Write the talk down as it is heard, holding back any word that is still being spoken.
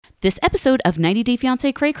This episode of 90 Day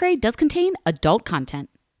Fiancé Cray Cray does contain adult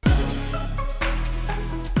content.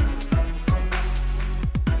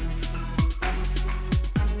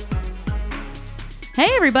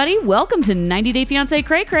 Hey everybody, welcome to 90 Day Fiancé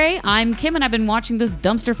Cray Cray. I'm Kim and I've been watching this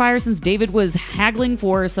dumpster fire since David was haggling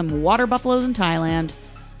for some water buffaloes in Thailand.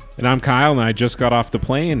 And I'm Kyle and I just got off the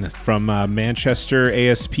plane from Manchester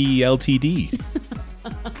ASP Ltd.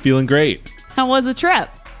 Feeling great. How was the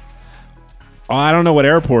trip? Oh, I don't know what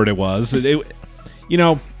airport it was. It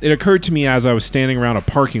occurred to me as I was standing around a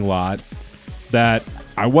parking lot that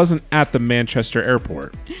I wasn't at the Manchester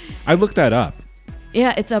airport. I looked that up.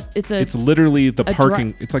 Yeah, it's literally the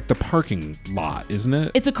parking. It's like the parking lot, isn't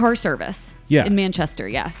it? It's a car service. Yeah. In Manchester,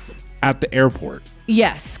 yes. At the airport.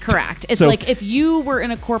 Yes, correct. It's like if you were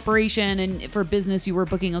in a corporation and for business you were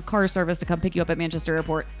booking a car service to come pick you up at Manchester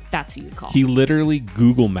Airport, that's who you'd call. He literally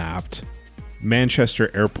Google mapped Manchester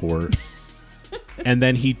Airport and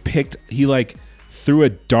then he threw a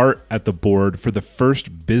dart at the board for the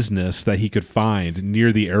first business that he could find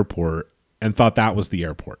near the airport and thought that was the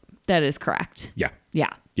airport. That is correct. Yeah.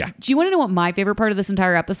 Yeah. Yeah. Do you want to know what my favorite part of this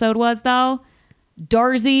entire episode was, though?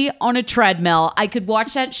 Darcy on a treadmill. I could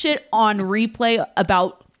watch that shit on replay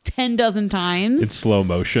about 10 dozen times. In slow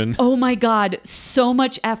motion. Oh my God. So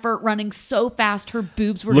much effort, running so fast. Her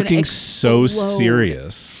boobs were looking so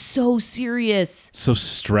serious. So serious. So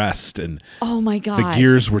stressed. And oh my God. the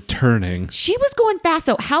gears were turning. She was going fast,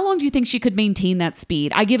 though. How long do you think she could maintain that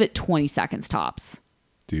speed? I give it 20 seconds tops.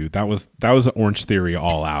 Dude, that was an Orange Theory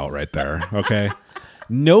all out right there. Okay.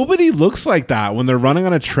 Nobody looks like that when they're running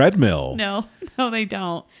on a treadmill. No, they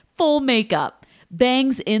don't. Full makeup,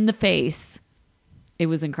 bangs in the face. It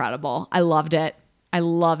was incredible. I loved it.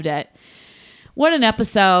 What an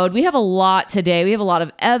episode. We have a lot today. We have a lot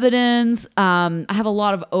of evidence. I have a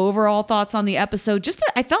lot of overall thoughts on the episode.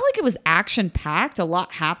 I felt like it was action packed. A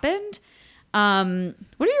lot happened. What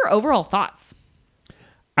are your overall thoughts?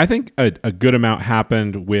 I think a good amount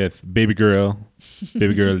happened with baby girl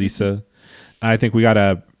Lisa. I think we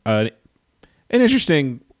got an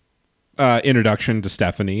interesting introduction to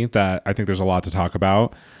Stephanie that I think there's a lot to talk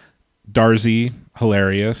about. Darcy,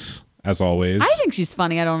 hilarious as always. I think she's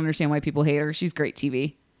funny. I don't understand why people hate her. She's great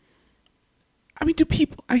TV. I mean, do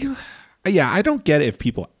people? I don't get it if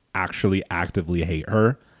people actually actively hate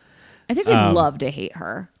her. I think they'd love to hate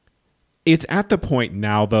her. It's at the point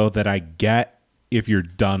now though that I get if you're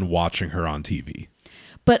done watching her on TV.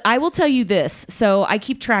 But I will tell you this. So I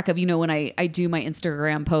keep track of, when I do my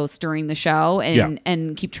Instagram posts during the show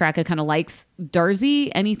and keep track of kind of likes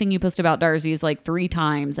Darcy. Anything you post about Darcy is like 3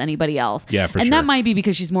 times anybody else. Yeah, for sure. And that might be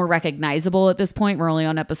because she's more recognizable at this point. We're only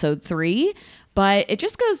on episode 3. But it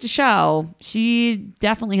just goes to show she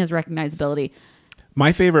definitely has recognizability.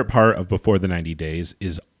 My favorite part of Before the 90 Days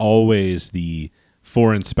is always the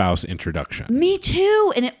foreign spouse introduction. Me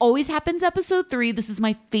too. And it always happens episode 3. This is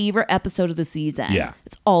my favorite episode of the season. Yeah.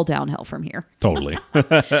 It's all downhill from here. Totally.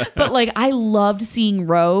 But I loved seeing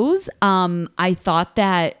Rose. I thought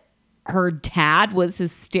that her dad was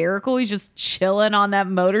hysterical. He's just chilling on that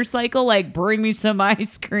motorcycle, bring me some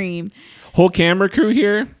ice cream. Whole camera crew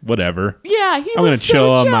here? Whatever. Yeah, I'm going to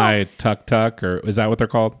chill on my tuk-tuk, or is that what they're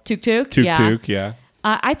called? Tuk-tuk? Tuk-tuk, yeah.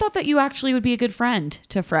 I thought that you actually would be a good friend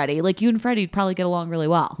to Freddie. You and Freddie would probably get along really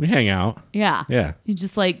well. We hang out. Yeah. Yeah. You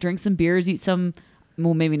just drink some beers, eat some,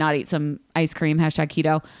 well, maybe not eat some ice cream,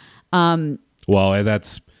 #keto. Well,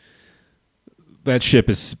 that ship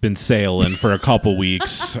has been sailing for a couple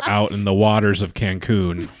weeks out in the waters of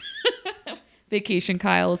Cancun. Vacation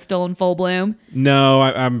Kyle is still in full bloom. No,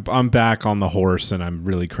 I'm back on the horse and I'm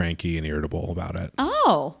really cranky and irritable about it.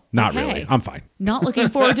 Oh. Not okay. really. I'm fine. Not looking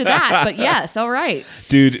forward to that, but yes, all right.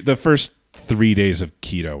 Dude, the first 3 days of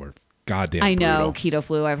keto were goddamn I know, brutal. keto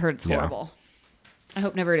flu. I've heard it's horrible. I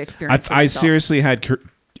hope never to experience it. I seriously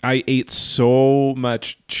I ate so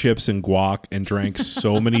much chips and guac and drank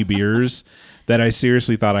so many beers that I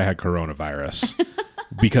seriously thought I had coronavirus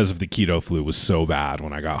because of the keto flu was so bad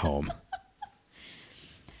when I got home.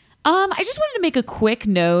 I just wanted to make a quick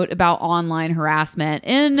note about online harassment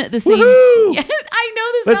in the same. Woohoo! I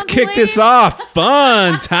know this. Let's kick this off.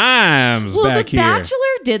 Fun times back here. Well, The Bachelor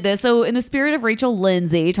did this. So, in the spirit of Rachel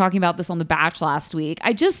Lindsay talking about this on The Batch last week,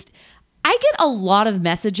 I get a lot of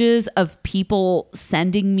messages of people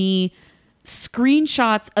sending me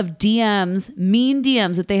screenshots of DMs, mean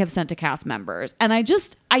DMs that they have sent to cast members, and I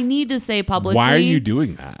need to say publicly, why are you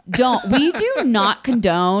doing that? We do not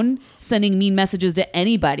condone sending mean messages to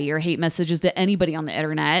anybody or hate messages to anybody on the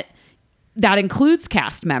internet. That includes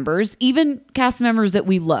cast members, even cast members that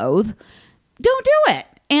we loathe. Don't do it.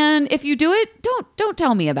 And if you do it, don't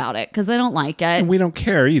tell me about it because I don't like it. And we don't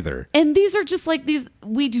care either. And these are just like these.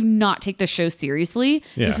 We do not take the show seriously.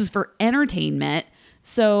 Yeah. This is for entertainment.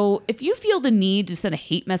 So if you feel the need to send a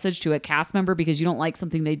hate message to a cast member because you don't like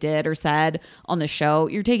something they did or said on the show,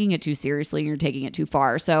 you're taking it too seriously and you're taking it too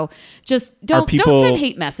far. So just don't send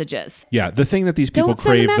hate messages. Yeah, the thing that these people Don't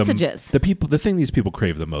send crave messages. the thing these people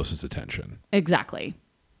crave the most is attention. Exactly.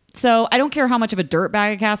 So I don't care how much of a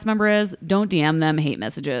dirtbag a cast member is. Don't DM them hate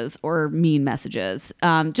messages or mean messages.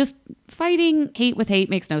 Just fighting hate with hate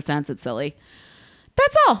makes no sense. It's silly.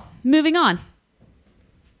 That's all. Moving on.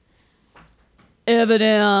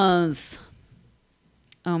 Evidence.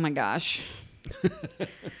 Oh my gosh.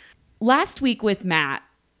 Last week with Matt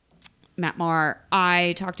Marr,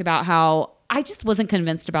 I talked about how I just wasn't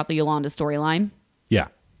convinced about the Yolanda storyline. Yeah.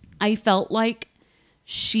 I felt like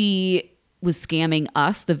she was scamming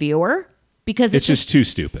us, the viewer, because It's just too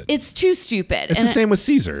stupid. It's too stupid. It's the same with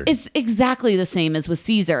Caesar. It's exactly the same as with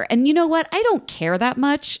Caesar. And you know what? I don't care that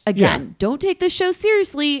much. Again, don't take this show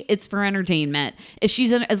seriously. It's for entertainment.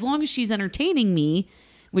 As long as she's entertaining me,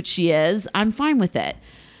 which she is, I'm fine with it.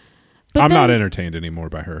 But I'm not entertained anymore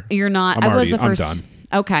by her. You're not. I'm first. done.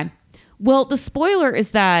 Okay. Well, the spoiler is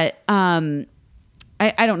that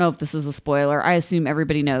I don't know if this is a spoiler. I assume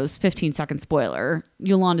everybody knows. 15-second spoiler.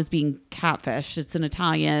 Yolanda's being catfished. It's an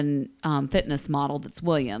Italian fitness model that's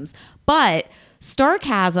Williams. But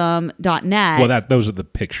Starchasm.net. Well, those are the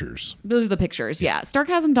pictures. Those are the pictures, yeah.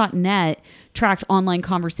 Starchasm.net tracked online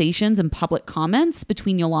conversations and public comments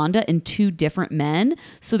between Yolanda and two different men.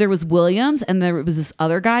 So there was Williams and there was this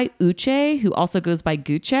other guy, Uche, who also goes by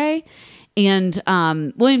Gucci. And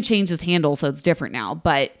William changed his handle, so it's different now.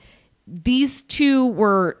 But these two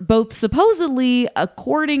were both supposedly,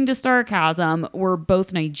 according to Starchasm, were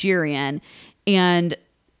both Nigerian. And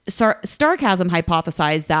Starchasm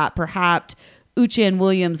hypothesized that perhaps Uche and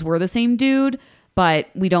Williams were the same dude, but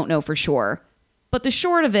we don't know for sure. But the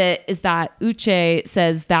short of it is that Uche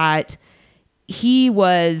says that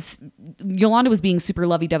Yolanda was being super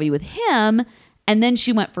lovey-dovey with him, and then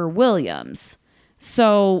she went for Williams.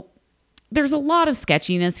 So there's a lot of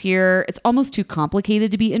sketchiness here. It's almost too complicated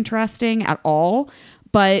to be interesting at all.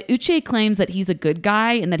 But Uche claims that he's a good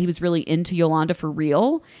guy and that he was really into Yolanda for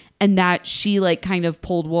real, and that she kind of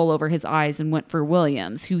pulled wool over his eyes and went for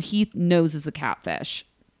Williams, who he knows is a catfish.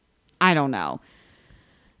 I don't know.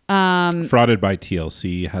 Frauded by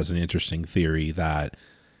TLC has an interesting theory that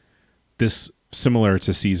this, similar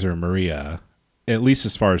to Caesar and Maria, at least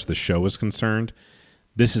as far as the show is concerned,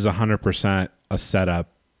 this is 100% a setup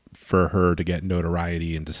for her to get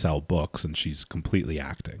notoriety and to sell books, and she's completely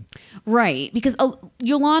acting. Right. Because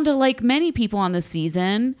Yolanda, like many people on this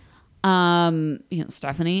season,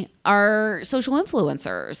 Stephanie, are social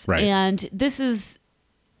influencers. Right. And this is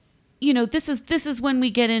when we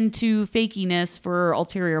get into fakiness for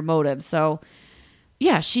ulterior motives. So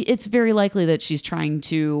yeah, it's very likely that she's trying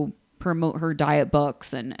to promote her diet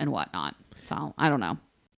books and whatnot. So I don't know.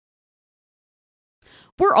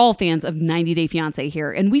 We're all fans of 90 Day Fiancé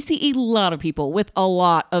here, and we see a lot of people with a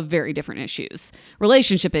lot of very different issues.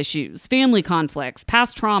 Relationship issues, family conflicts,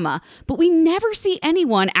 past trauma, but we never see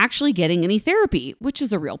anyone actually getting any therapy, which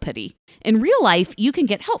is a real pity. In real life, you can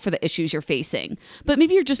get help for the issues you're facing, but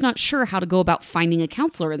maybe you're just not sure how to go about finding a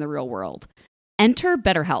counselor in the real world. Enter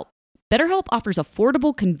BetterHelp. BetterHelp offers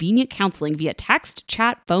affordable, convenient counseling via text,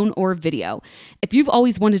 chat, phone, or video. If you've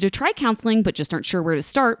always wanted to try counseling but just aren't sure where to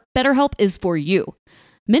start, BetterHelp is for you.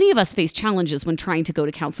 Many of us face challenges when trying to go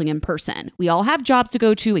to counseling in person. We all have jobs to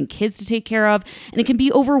go to and kids to take care of, and it can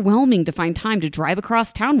be overwhelming to find time to drive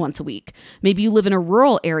across town once a week. Maybe you live in a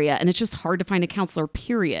rural area and it's just hard to find a counselor,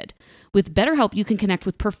 period. With BetterHelp, you can connect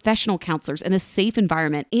with professional counselors in a safe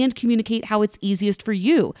environment and communicate how it's easiest for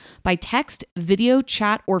you by text, video,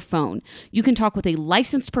 chat, or phone. You can talk with a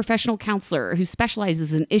licensed professional counselor who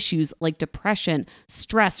specializes in issues like depression,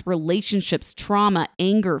 stress, relationships, trauma,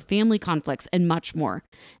 anger, family conflicts, and much more.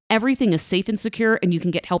 Everything is safe and secure, and you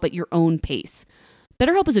can get help at your own pace.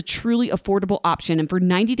 BetterHelp is a truly affordable option, and for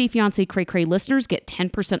 90 Day Fiancé Cray Cray listeners, get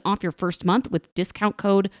 10% off your first month with discount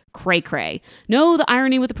code CRAYCRAY. No, the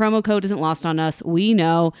irony with the promo code isn't lost on us. We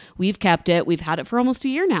know. We've kept it. We've had it for almost a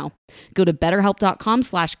year now. Go to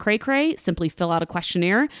betterhelp.com/CrayCray. Simply fill out a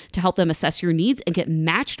questionnaire to help them assess your needs and get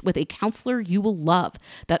matched with a counselor you will love.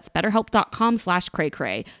 That's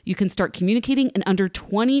betterhelp.com/CrayCray. You can start communicating in under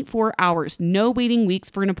 24 hours. No waiting weeks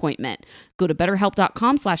for an appointment. Go to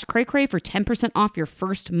betterhelp.com/CrayCray for 10% off your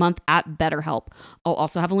first month at BetterHelp. I'll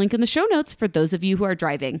also have a link in the show notes for those of you who are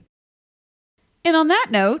driving. And on that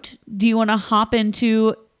note, do you want to hop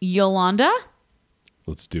into Yolanda?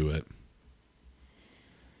 Let's do it.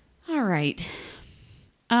 All right.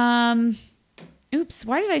 Oops.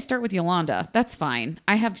 Why did I start with Yolanda? That's fine.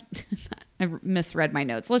 I misread my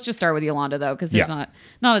notes. Let's just start with Yolanda though, because there's not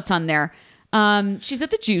a ton there. She's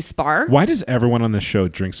at the juice bar. Why does everyone on this show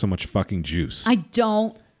drink so much fucking juice? I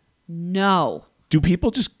don't know. Do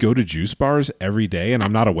people just go to juice bars every day and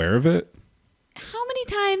I'm not aware of it? How many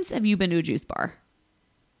times have you been to a juice bar?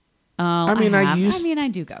 Oh, I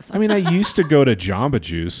do go. Sometimes. I mean, I used to go to Jamba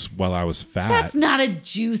Juice while I was fat. That's not a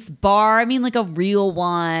juice bar. I mean, like a real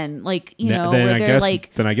one, like where they're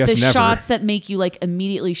the never. shots that make you like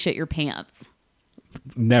immediately shit your pants.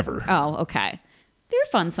 Never. Oh, okay. They're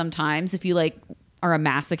fun sometimes if you like are a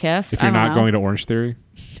masochist. If you're not going to Orange Theory.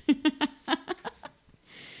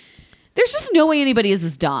 There's just no way anybody is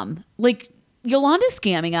this dumb. Like Yolanda's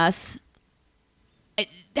scamming us.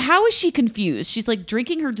 How is she confused? She's like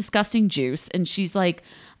drinking her disgusting juice and she's like,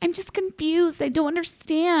 I'm just confused. I don't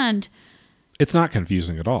understand. It's not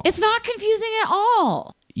confusing at all. It's not confusing at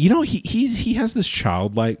all. You know, he has this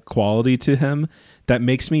childlike quality to him that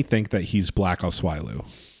makes me think that he's Black Osweilu.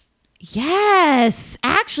 Yes.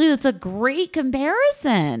 Actually, that's a great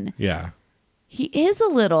comparison. Yeah. He is a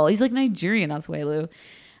little. He's like Nigerian Osweilu.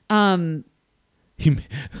 My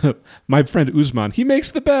friend Usman, he makes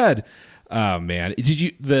the bed. Oh man, did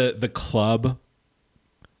you the club?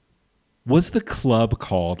 Was the club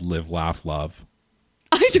called Live Laugh Love?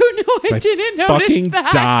 I don't know. I didn't notice fucking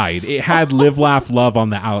that. Died. It had Live Laugh Love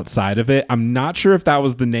on the outside of it. I'm not sure if that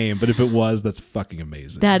was the name, but if it was, that's fucking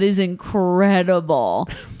amazing. That is incredible.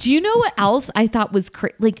 Do you know what else I thought was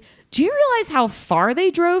like? Do you realize how far they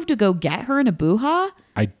drove to go get her in a buha?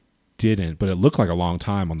 I didn't, but it looked like a long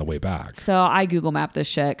time on the way back. So I Google Map this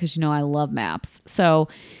shit because I love maps. So.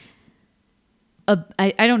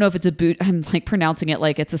 I don't know if it's a boot. I'm like pronouncing it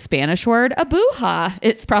like it's a Spanish word. Abuja.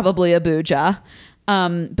 It's probably Abuja.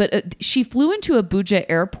 But she flew into Abuja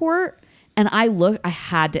airport and I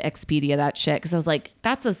had to Expedia that shit because I was like,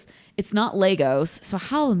 it's not Lagos. So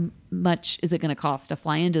how much is it going to cost to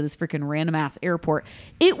fly into this freaking random ass airport?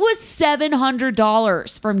 It was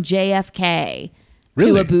 $700 from JFK to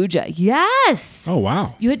Abuja. Yes. Oh,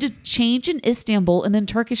 wow. You had to change in Istanbul and then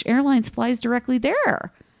Turkish Airlines flies directly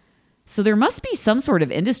there. So there must be some sort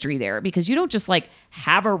of industry there because you don't just like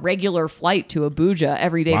have a regular flight to Abuja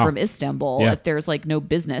every day from Istanbul if there's like no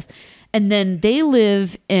business. And then they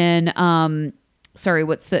live in,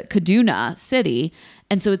 Kaduna city.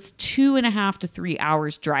 And so it's 2.5 to 3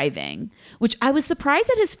 hours driving, which I was surprised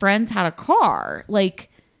that his friends had a car. Like,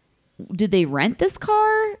 did they rent this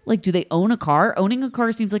car? Like, do they own a car? Owning a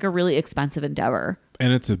car seems like a really expensive endeavor.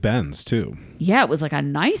 And it's a Benz too. Yeah, it was like a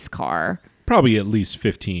nice car. Probably at least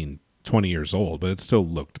 15, 20 years old, but it still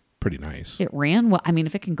looked pretty nice. It ran well. I mean,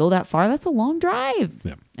 if it can go that far, that's a long drive.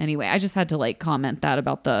 Yeah. Anyway, I just had to like comment that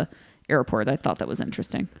about the airport. I thought that was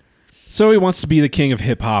interesting. So he wants to be the king of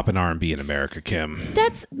hip hop and R&B in America, Kim.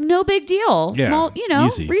 That's no big deal. Yeah, small,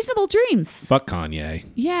 easy. Reasonable dreams. Fuck Kanye.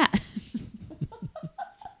 Yeah.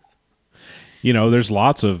 There's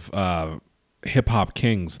lots of hip hop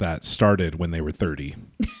kings that started when they were 30.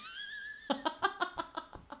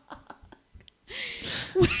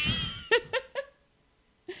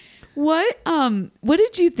 What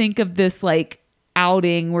did you think of this like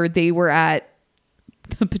outing where they were at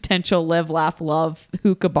the potential Live Laugh Love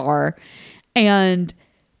hookah bar and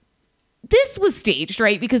this was staged,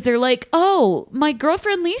 right? Because they're like, oh, my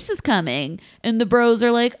girlfriend Lisa's coming. And the bros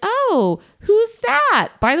are like, oh, who's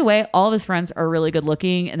that? By the way, all of his friends are really good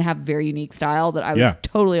looking and have very unique style that I was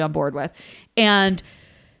totally on board with. And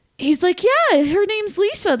he's like, yeah, her name's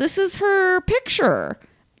Lisa. This is her picture.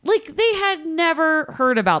 Like they had never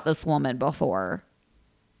heard about this woman before.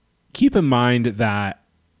 Keep in mind that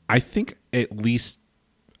I think at least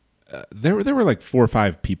there were like 4 or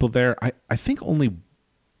 5 people there. I think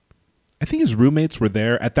his roommates were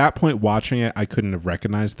there. At that point watching it, I couldn't have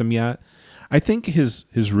recognized them yet. I think his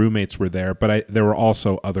roommates were there, but there were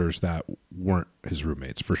also others that weren't his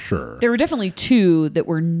roommates for sure. There were definitely 2 that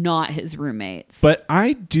were not his roommates. But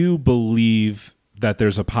I do believe that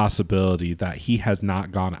there's a possibility that he had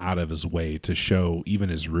not gone out of his way to show even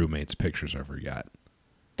his roommates pictures of her yet.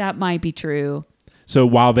 That might be true. So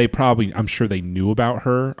while I'm sure they knew about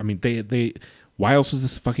her. I mean, they why else is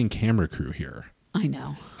this fucking camera crew here? I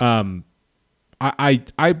know.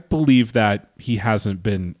 I believe that he hasn't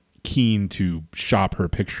been keen to shop her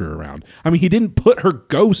picture around. I mean, he didn't put her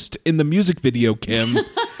ghost in the music video, Kim.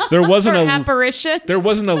 There wasn't an apparition. There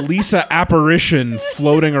wasn't a Lisa apparition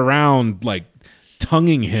floating around like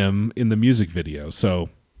tonguing him in the music video. So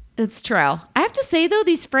it's true. I have to say though,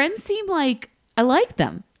 these friends seem like I like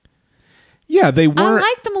them. Yeah, they were. I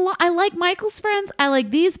like them a lot. I like Michael's friends. I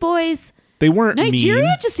like these boys. They weren't Nigeria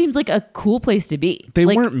mean. just seems like a cool place to be. They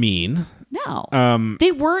like, weren't mean. No.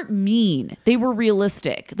 They weren't mean. They were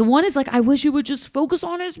realistic. The one is like, I wish you would just focus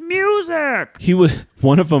on his music.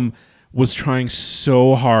 One of them was trying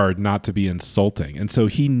so hard not to be insulting. And so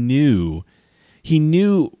he knew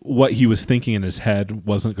what he was thinking in his head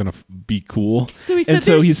wasn't going to be cool. So he said,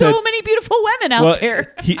 there's so many beautiful women out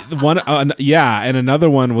there. And another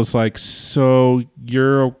one was like, so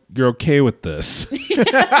you're okay with this?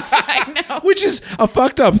 Yes, I know. Which is a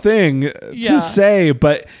fucked up thing to say,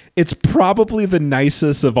 but it's probably the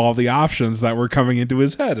nicest of all the options that were coming into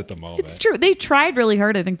his head at the moment. It's true. They tried really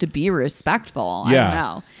hard, I think, to be respectful. I don't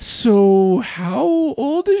know. So how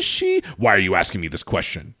old is she? Why are you asking me this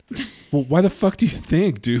question? Well, why the fuck do you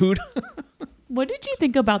think, dude? What did you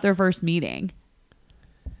think about their first meeting?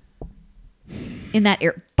 In that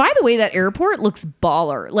by the way, that airport looks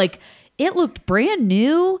baller. Like, it looked brand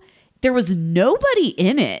new. There was nobody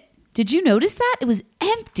in it. Did you notice that? It was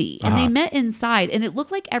empty. And they met inside, and it looked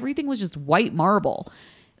like everything was just white marble,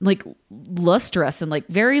 like lustrous and like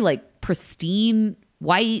very like pristine,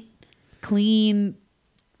 white, clean.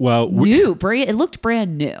 Well, new. It looked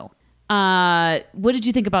brand new. What did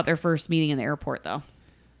you think about their first meeting in the airport, though?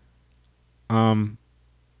 I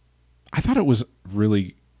thought it was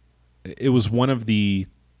one of the.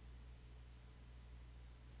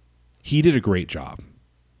 He did a great job.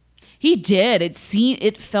 He did.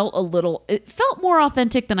 It felt more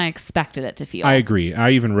authentic than I expected it to feel. I agree. I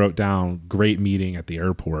even wrote down great meeting at the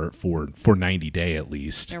airport for 90 Day at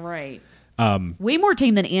least. You're right. Way more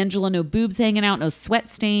tame than Angela. No boobs hanging out. No sweat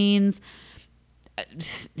stains.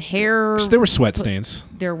 Hair. There were sweat stains.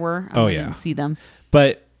 There were. I didn't see them.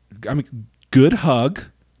 But I mean, good hug.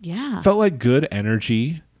 Yeah. Felt like good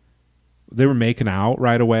energy. They were making out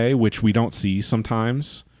right away, which we don't see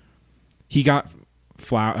sometimes. He got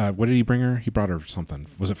flower. What did he bring her? He brought her something.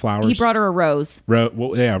 Was it flowers? He brought her a rose. Right.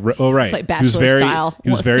 It's like bachelor style. He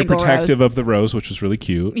was very protective of the rose, which was really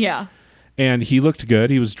cute. Yeah. And he looked good.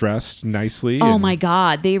 He was dressed nicely. Oh my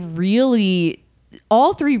God. They really,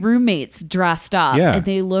 all three roommates dressed up. Yeah. And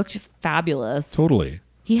they looked fabulous. Totally.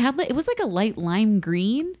 He had, it was like a light lime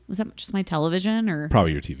green. Was that just my television or?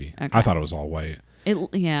 Probably your TV. Okay. I thought it was all white. It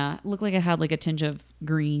looked like it had like a tinge of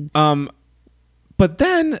green. But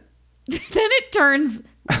then it turns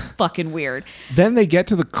fucking weird. Then they get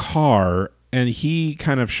to the car and he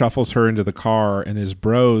kind of shuffles her into the car and his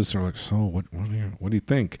bros are like, so what do you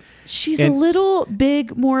think? She's a little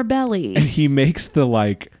big, more belly. And he makes the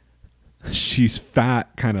like, she's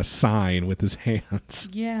fat kind of sign with his hands.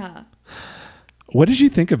 Yeah. What did you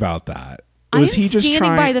think about that? Was he just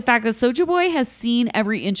standing by the fact that Soulja Boy has seen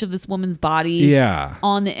every inch of this woman's body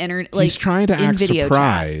on the internet. Like, he's trying to act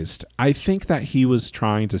surprised. Chat. I think that he was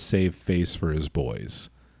trying to save face for his boys.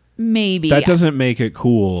 Maybe. That doesn't make it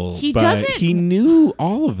cool. He knew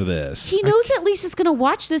all of this. He knows that Lisa's going to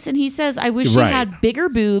watch this and he says, I wish she had bigger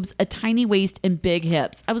boobs, a tiny waist, and big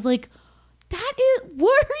hips. I was like,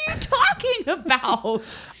 what are you talking about?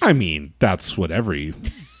 I mean, that's what every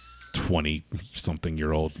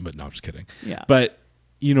 20-something-year-old, but no, I'm just kidding. Yeah. But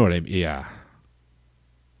you know what I mean? Yeah.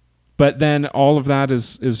 But then all of that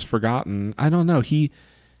is forgotten. I don't know. He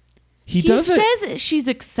says she's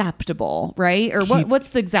acceptable, right? Or what's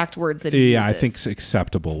the exact words that he uses? I think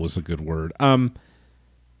acceptable was a good word.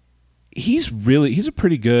 He's a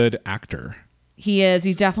pretty good actor. He is.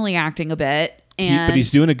 He's definitely acting a bit. But he's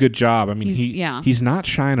doing a good job. I mean, he's not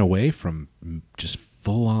shying away from just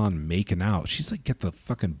full on making out. She's like, get the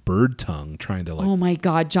fucking bird tongue trying to like. Oh my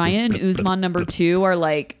God. Jaya and Usman number 2 are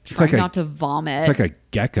like trying not to vomit. It's like a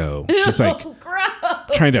gecko. She's like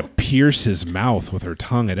trying to pierce his mouth with her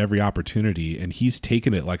tongue at every opportunity. And he's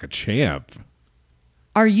taking it like a champ.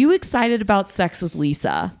 Are you excited about sex with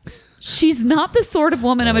Lisa? She's not the sort of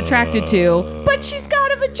woman I'm attracted to, but she's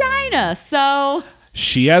got a vagina. So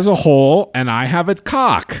she has a hole and I have a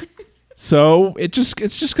cock. So it's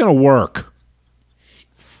just going to work.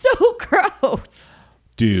 So gross.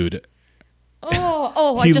 Dude.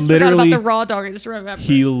 I just forgot about the raw dog. I just remembered.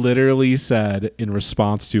 He literally said in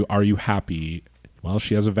response to, are you happy? Well,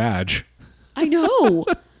 she has a vag. I know.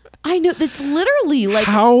 That's literally like.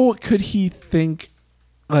 How could he think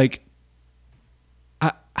like,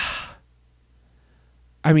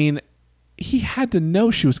 I mean, he had to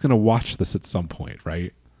know she was going to watch this at some point,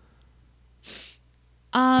 right?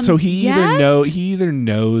 So he either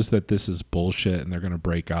knows that this is bullshit and they're going to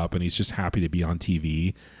break up and he's just happy to be on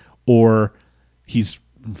TV, or he's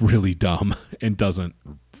really dumb and doesn't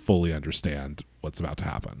fully understand what's about to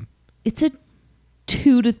happen. It's a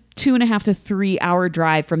 2.5 to 3 hour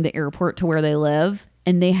drive from the airport to where they live,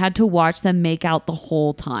 and they had to watch them make out the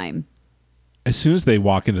whole time. As soon as they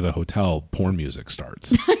walk into the hotel, porn music starts.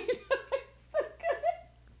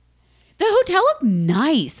 The hotel looked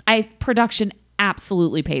nice. Production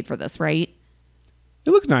absolutely paid for this, right?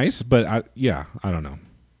 It looked nice, but I don't know.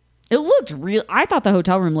 It looked real. I thought the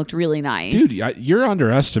hotel room looked really nice. Dude, you're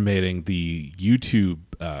underestimating the YouTube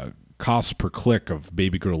cost per click of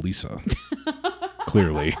Baby Girl Lisa.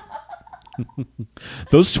 Clearly.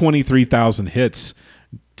 Those 23,000 hits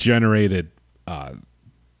generated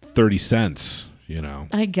 30 cents, you know.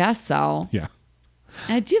 I guess so. Yeah.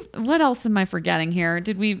 What else am I forgetting here?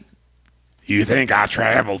 Did we... You think I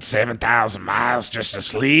traveled 7,000 miles just to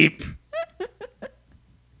sleep?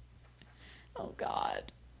 Oh,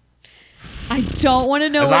 God. I don't want to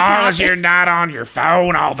know what's happening. As long happening. as you're not on your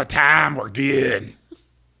phone all the time, we're good.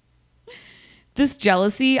 This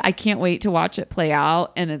jealousy, I can't wait to watch it play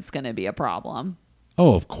out, and it's going to be a problem.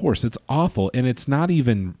 Oh, of course. It's awful, and it's not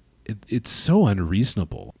even... It's so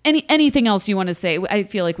unreasonable. Anything else you want to say? I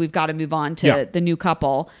feel like we've got to move on to the new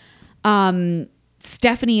couple.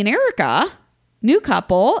 Stephanie and Erica, new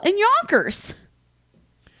couple in Yonkers.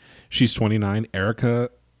 She's 29.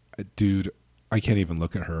 Erica, dude, I can't even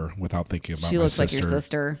look at her without thinking about my sister. She looks like your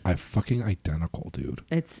sister. I'm fucking identical, dude.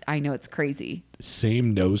 I know, it's crazy.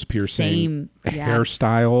 Same nose piercing, Yes.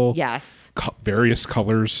 hairstyle. Yes. Various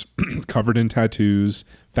colors, covered in tattoos,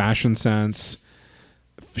 fashion sense.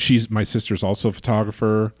 My sister's also a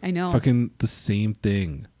photographer. I know. Fucking the same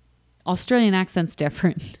thing. Australian accent's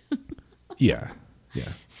different. Yeah.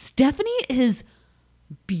 Stephanie is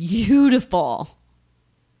beautiful.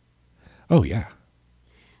 Oh, yeah.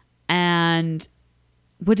 And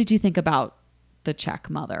what did you think about the Czech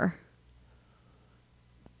mother?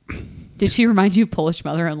 Did she remind you of Polish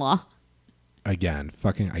mother-in-law? Again,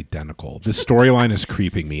 fucking identical. This storyline is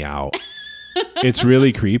creeping me out. It's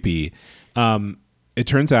really creepy. It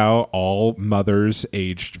turns out all mothers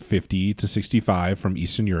aged 50 to 65 from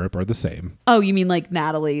Eastern Europe are the same. Oh, you mean like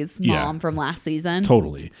Natalie's mom from last season?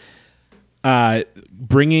 Totally.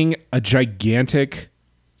 Bringing a gigantic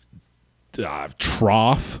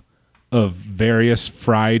trough of various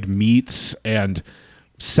fried meats and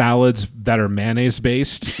salads that are mayonnaise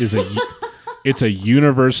based it's a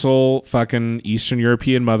universal fucking Eastern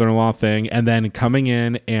European mother-in-law thing. And then coming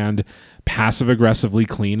in and passive aggressively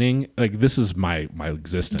cleaning, like, this is my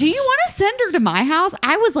existence. Do you want to send her to my house?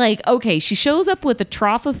 I was like, okay, she shows up with a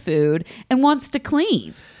trough of food and wants to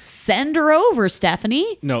clean. Send her over,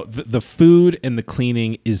 Stephanie. No, the food and the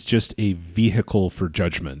cleaning is just a vehicle for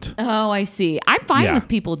judgment. Oh, I see. I'm fine with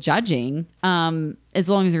people judging, as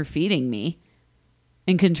long as you're feeding me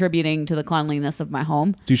and contributing to the cleanliness of my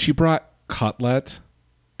home. Dude, she brought cutlet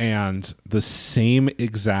and the same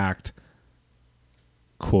exact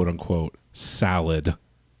quote unquote salad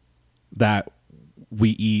that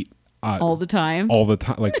we eat all the time,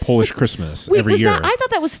 like Polish Christmas. Wait, every year. I thought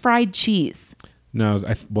that was fried cheese. No,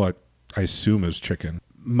 I assume it was chicken.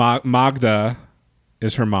 Magda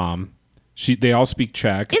is her mom. They all speak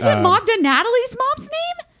Czech. Isn't Magda Natalie's mom's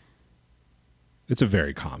name? It's a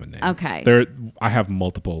very common name. Okay. I have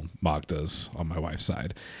multiple Magdas on my wife's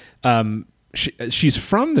side. She's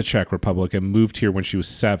from the Czech Republic and moved here when she was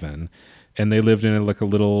 7, and they lived in a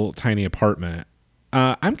little tiny apartment.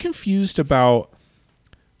 I'm confused about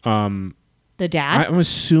the dad. I'm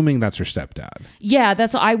assuming that's her stepdad. Yeah,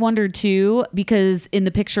 that's what I wondered too, because in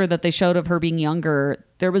the picture that they showed of her being younger,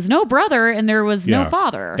 there was no brother and there was no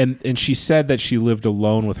father. And she said that she lived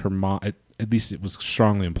alone with her mom. At least it was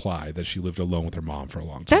strongly implied that she lived alone with her mom for a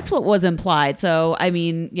long time. That's what was implied. So, I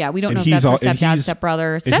mean, yeah, we don't know if that's her stepdad,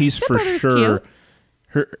 stepbrother. And he's for sure.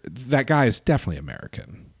 Cute. That guy is definitely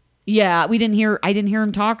American. Yeah, I didn't hear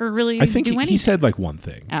him talk or really I think do anything. He said like one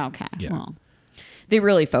thing. Oh, okay. Yeah. Well, they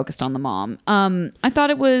really focused on the mom. I thought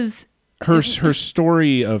it was her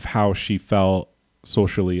story of how she felt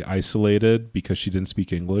socially isolated because she didn't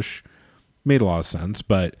speak English made a lot of sense,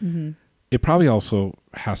 but it probably also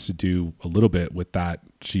has to do a little bit with that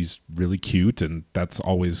she's really cute, and that's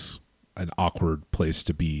always an awkward place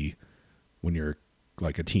to be when you're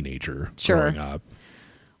like a teenager growing up.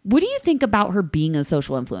 What do you think about her being a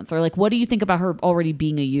social influencer? Like, what do you think about her already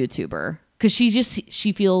being a YouTuber? Because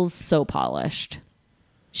she feels so polished.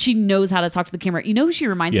 She knows how to talk to the camera. You know who she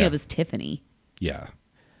reminds me of is Tiffany. Yeah.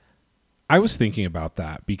 I was thinking about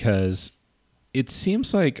that because it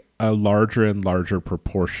seems like a larger and larger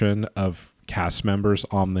proportion of cast members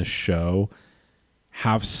on this show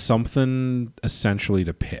have something essentially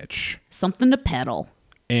to pitch. Something to peddle.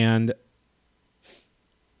 And,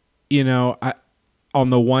 you know, on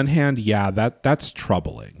the one hand, that's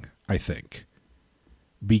troubling, I think.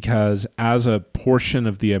 Because as a portion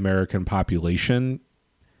of the American population,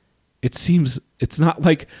 It seems it's not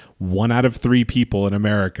like 1 out of 3 people in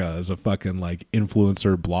America is a fucking like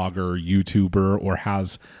influencer, blogger, YouTuber, or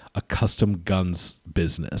has a custom guns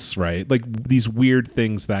business, right? Like these weird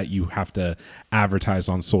things that you have to advertise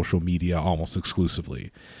on social media almost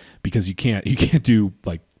exclusively, because you can't do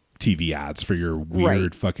like TV ads for your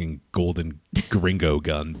weird fucking golden gringo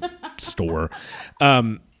gun store.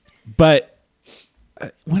 But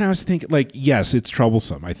when I was thinking, like, yes, it's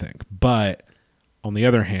troublesome, I think, but on the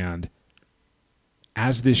other hand,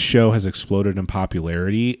 as this show has exploded in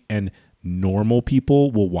popularity and normal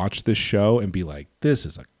people will watch this show and be like, this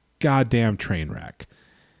is a goddamn train wreck,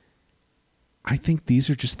 I think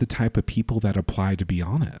these are just the type of people that apply to be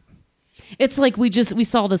on it. It's like we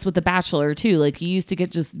saw this with The Bachelor too. Like you used to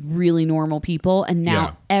get just really normal people, and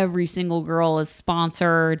now every single girl is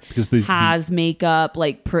sponsored, because has makeup,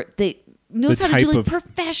 like they knows how to do like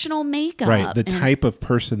professional makeup. Right. The type of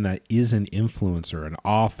person that is an influencer, an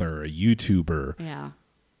author, a YouTuber. Yeah.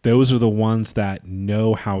 Those are the ones that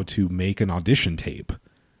know how to make an audition tape.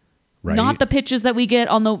 Right. Not the pitches that we get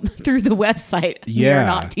on through the website. Yeah. We're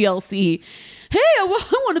not TLC. Hey, I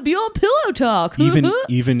want to be on Pillow Talk.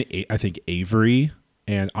 even I think Avery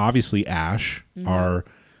and obviously Ash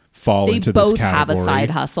fall into this category. They both have a side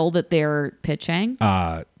hustle that they're pitching.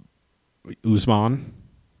 Usman.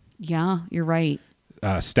 Yeah, you're right.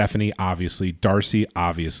 Stephanie, obviously. Darcy,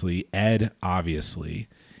 obviously. Ed, obviously.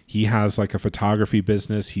 He has like a photography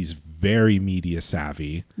business. He's very media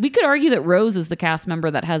savvy. We could argue that Rose is the cast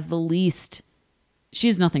member that has the least. She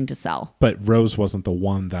has nothing to sell. But Rose wasn't the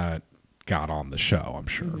one that got on the show, I'm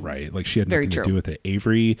sure, right? Like she had nothing to do with it.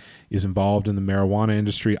 Avery is involved in the marijuana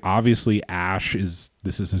industry. Obviously,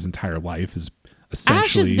 this is his entire life. Is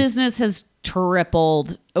essentially Ash's business has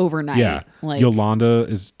tripled overnight. Yeah, like Yolanda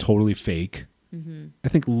is totally fake. I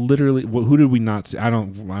think literally, who did we not see? I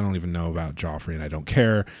don't even know about Joffrey, and I don't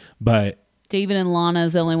care. But David and Lana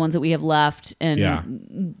is the only ones that we have left,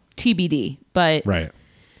 and TBD. But right,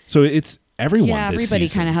 so it's everyone. Yeah, everybody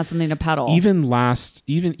kind of has something to peddle. Even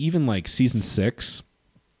like season 6.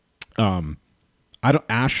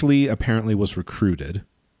 Ashley apparently was recruited.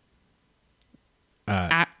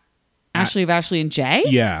 Ashley of Ashley and Jay?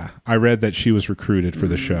 Yeah, I read that she was recruited for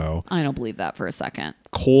the show. I don't believe that for a second.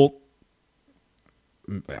 Colt,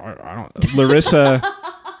 I don't. Larissa,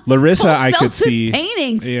 I could see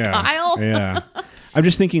painting style. Yeah. I'm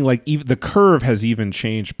just thinking like even the curve has even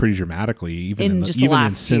changed pretty dramatically, even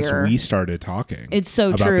since we started talking. It's so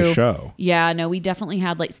about true. The show. Yeah, no, we definitely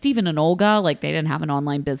had like Steven and Olga, like they didn't have an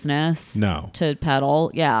online business to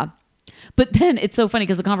peddle. Yeah. But then it's so funny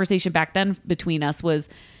because the conversation back then between us was,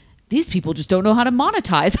 these people just don't know how to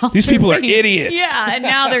monetize. These people are idiots. Yeah, and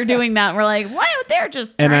now they're doing that. And we're like, why aren't they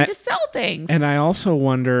just trying to sell things? And I also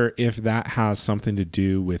wonder if that has something to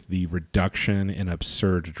do with the reduction in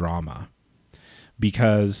absurd drama.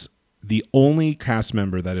 Because the only cast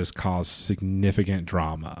member that has caused significant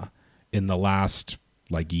drama in the last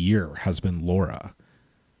like year has been Laura,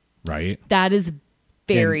 right? That is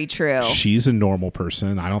very true. She's a normal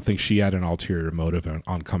person. I don't think she had an ulterior motive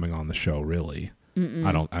on coming on the show, really.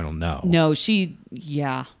 I don't know. No,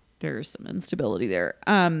 there's some instability there.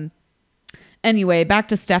 Anyway, back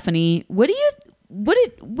to Stephanie. What do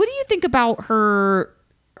you think about her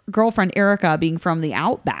girlfriend Erica being from the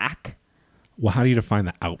Outback? Well, how do you define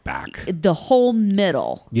the Outback? The whole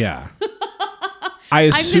middle. Yeah.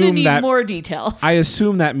 I'm gonna need more details. I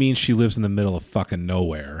assume that means she lives in the middle of fucking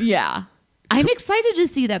nowhere. Yeah. I'm excited to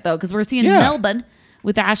see that though, because we're seeing Melbourne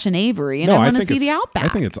with Ash and Avery, and I want to see the Outback. I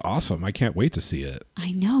think it's awesome. I can't wait to see it.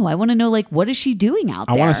 I know. I want to know, like, what is she doing out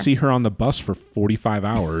there? I want to see her on the bus for 45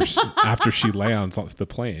 hours after she lands off the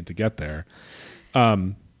plane to get there.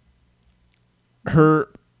 Her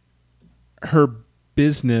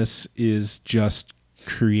business is just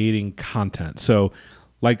creating content. So,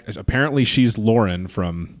 like, apparently she's Lauren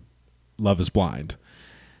from Love is Blind.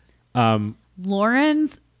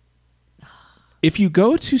 Lauren's... If you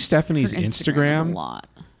go to Stephanie's Instagram,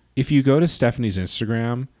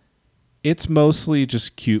 it's mostly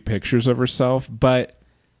just cute pictures of herself. But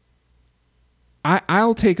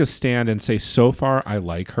I'll take a stand and say, so far, I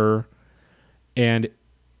like her. And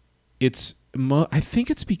I think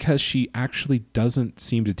it's because she actually doesn't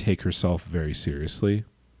seem to take herself very seriously.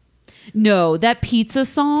 No, that pizza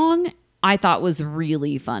song I thought was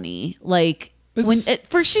really funny. Like, when at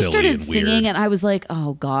first she started singing, and I was like,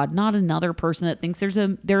 "Oh God, not another person that thinks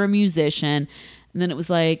they're a musician." And then it was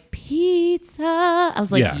like pizza. I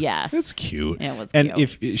was like, "Yes, it's cute." Yeah, it was and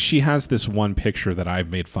cute. If she has this one picture that I've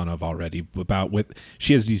made fun of already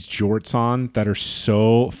she has these jorts on that are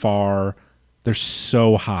so far, they're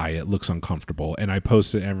so high, it looks uncomfortable. And I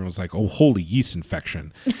posted, and everyone's like, "Oh, holy yeast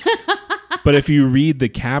infection!" But if you read the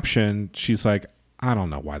caption, she's like, I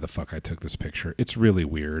don't know why the fuck I took this picture. It's really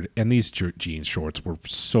weird. And these jean shorts were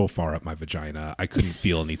so far up my vagina. I couldn't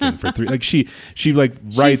feel anything for 3. Like she like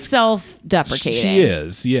writes. She's self-deprecating. She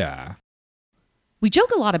is. Yeah. We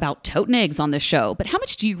joke a lot about toting eggs on this show, but how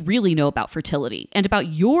much do you really know about fertility and about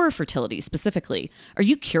your fertility specifically? Are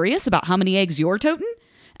you curious about how many eggs you're toting?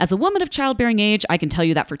 As a woman of childbearing age, I can tell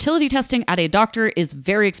you that fertility testing at a doctor is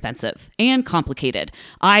very expensive and complicated.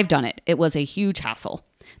 I've done it. It was a huge hassle.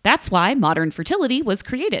 That's why Modern Fertility was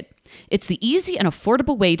created. It's the easy and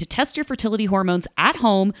affordable way to test your fertility hormones at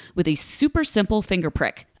home with a super simple finger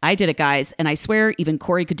prick. I did it, guys, and I swear even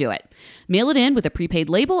Corey could do it. Mail it in with a prepaid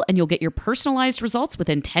label and you'll get your personalized results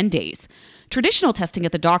within 10 days. Traditional testing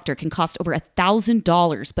at the doctor can cost over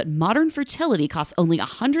 $1,000, but Modern Fertility costs only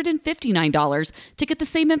 $159 to get the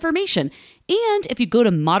same information. And if you go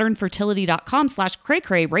to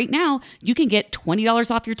modernfertility.com/cray-cray right now, you can get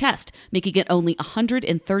 $20 off your test, making it only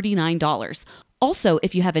 $139. Also,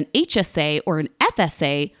 if you have an HSA or an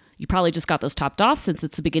FSA, you probably just got those topped off since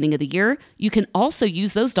it's the beginning of the year, you can also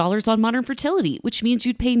use those dollars on Modern Fertility, which means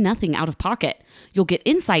you'd pay nothing out of pocket. You'll get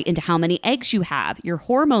insight into how many eggs you have, your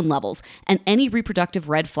hormone levels, and any reproductive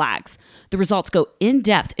red flags. The results go in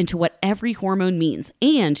depth into what every hormone means,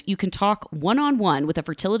 and you can talk one-on-one with a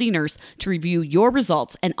fertility nurse to review your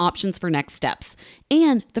results and options for next steps.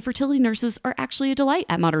 And the fertility nurses are actually a delight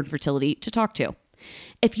at Modern Fertility to talk to.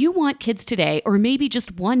 If you want kids today, or maybe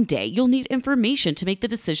just one day, you'll need information to make the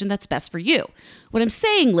decision that's best for you. What I'm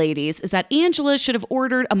saying, ladies, is that Angela should have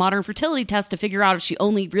ordered a Modern Fertility test to figure out if she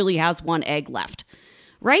only really has one egg left.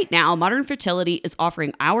 Right now, Modern Fertility is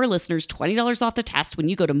offering our listeners $20 off the test when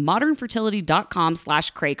you go to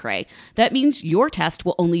modernfertility.com/cray-cray. That means your test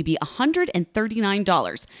will only be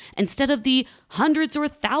 $139 instead of the hundreds or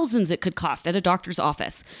thousands it could cost at a doctor's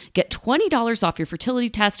office. Get $20 off your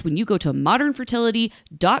fertility test when you go to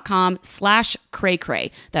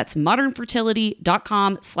modernfertility.com/cray-cray. That's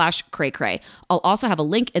modernfertility.com/cray-cray. I'll also have a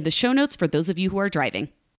link in the show notes for those of you who are driving.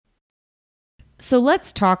 So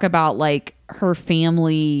let's talk about like her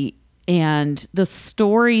family and the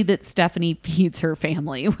story that Stephanie feeds her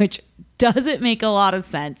family, which doesn't make a lot of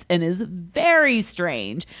sense and is very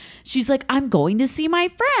strange. She's like, I'm going to see my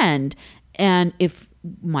friend. And if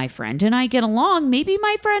my friend and I get along, maybe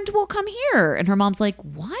my friend will come here. And her mom's like,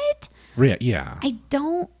 what? Yeah. I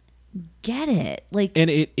don't get it. Like, and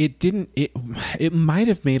it might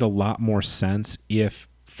have made a lot more sense if,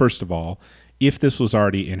 first of all, if this was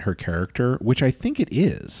already in her character, which I think it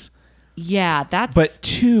is. Yeah, that's... But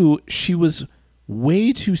 2, she was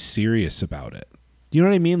way too serious about it. You know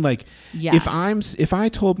what I mean? Like, yeah. if I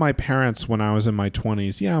told my parents when I was in my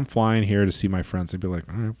 20s, yeah, I'm flying here to see my friends, they'd be like,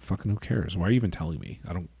 oh, fucking who cares? Why are you even telling me?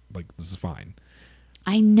 I don't, like, this is fine.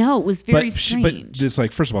 I know, it was very strange. But it's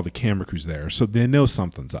like, first of all, the camera crew's there, so they know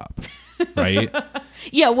something's up, right?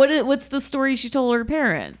 Yeah, what's the story she told her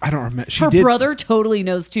parents? I don't remember. Her brother totally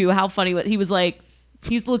knows too. How funny! He was like,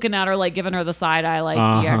 he's looking at her like giving her the side eye, like,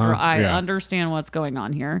 yeah, girl, I understand what's going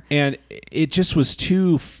on here. And it just was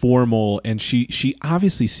too formal, and she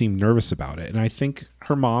obviously seemed nervous about it, and I think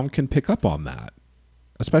her mom can pick up on that.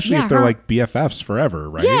 Especially if they're like BFFs forever,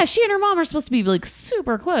 right? Yeah, she and her mom are supposed to be like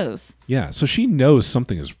super close. Yeah, so she knows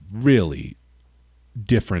something is really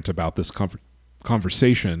different about this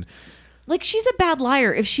conversation. Like, she's a bad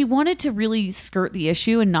liar. If she wanted to really skirt the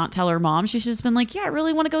issue and not tell her mom, she should have just been like, yeah, I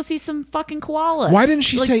really want to go see some fucking koalas. Why didn't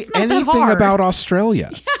she say anything about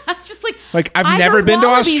Australia? Yeah, just like I've never been to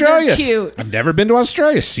Australia. Cute. I've never been to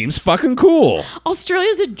Australia. Seems fucking cool.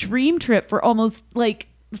 Australia's a dream trip for almost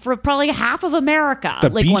for probably half of America. The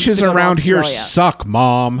beaches around here suck,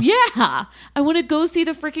 Mom. Yeah. I want to go see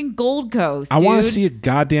the freaking Gold Coast, dude. I want to see a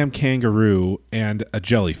goddamn kangaroo and a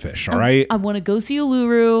jellyfish, all right? I want to go see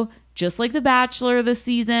Uluru, just like The Bachelor this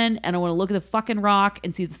season, and I want to look at the fucking rock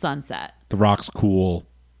and see the sunset. The rock's cool.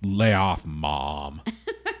 Lay off, Mom.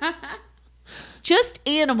 Just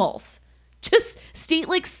animals. Just state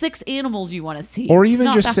like 6 animals you want to see. Or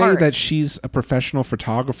even just say that she's a professional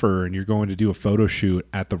photographer and you're going to do a photo shoot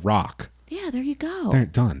at the Rock. Yeah, there you go. They're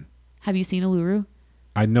done. Have you seen Uluru?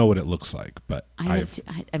 I know what it looks like, but I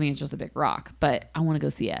mean, it's just a big rock, but I want to go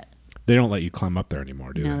see it. They don't let you climb up there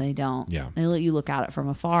anymore, do they? No, they don't. Yeah. They let you look at it from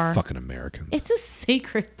afar. Fucking Americans. It's a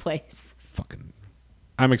sacred place. Fucking.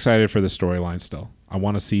 I'm excited for the storyline still. I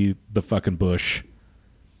want to see the fucking bush.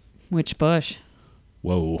 Which bush?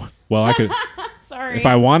 Whoa. Well, I could. Sorry. If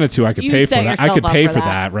I wanted to, I could pay for that. I could pay for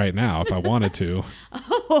that right now if I wanted to.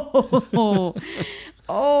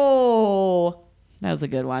 Oh, that was a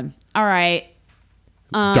good one. All right.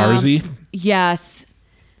 Darcy? Yes.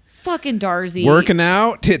 Fucking Darcy. Working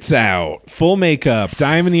out, tits out, full makeup,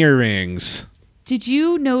 diamond earrings. Did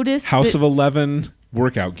you notice House of 11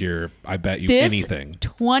 workout gear? I bet you this anything.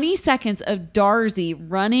 20 seconds of Darcy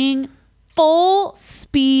running full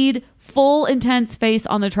speed, full intense face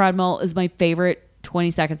on the treadmill is my favorite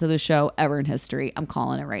 20 seconds of the show ever in history. I'm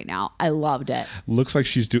calling it right now. I loved it. Looks like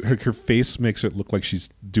she's doing, her face makes it look like she's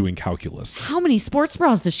doing calculus. How many sports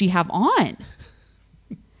bras does she have on?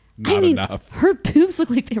 Not enough. Her boobs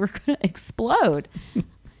look like they were going to explode.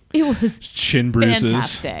 It was chin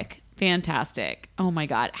bruises. Fantastic. Oh my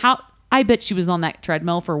God. I bet she was on that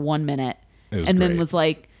treadmill for 1 minute and then was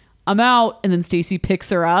like, I'm out. And then Stacey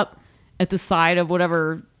picks her up at the side of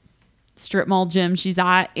whatever strip mall gym she's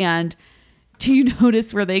at. And do you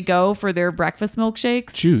notice where they go for their breakfast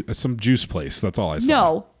milkshakes? Some juice place. That's all I saw.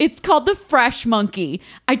 No, it's called the Fresh Monkey.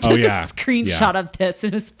 I took a screenshot of this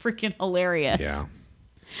and it's freaking hilarious. Yeah.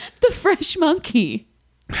 The Fresh Monkey.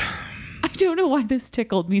 I don't know why this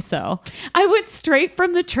tickled me so. I went straight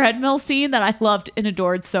from the treadmill scene that I loved and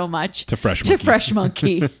adored so much to Fresh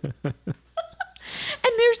Monkey.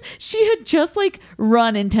 And she had just like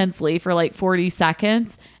run intensely for like 40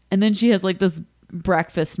 seconds. And then she has like this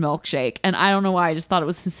breakfast milkshake. And I don't know why. I just thought it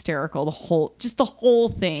was hysterical. The whole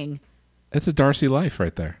thing. It's a Darcy life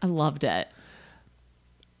right there. I loved it.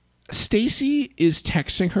 Stacey is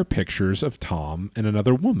texting her pictures of Tom and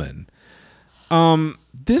another woman.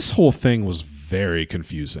 This whole thing was very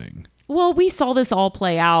confusing. Well, we saw this all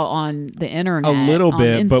play out on the internet a little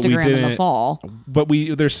bit, on Instagram but we didn't. In the fall. But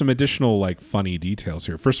there's some additional like funny details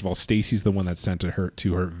here. First of all, Stacey's the one that sent to her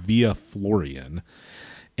via Florian,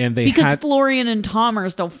 and because Florian and Tom are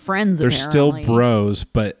still friends. They're apparently. still bros,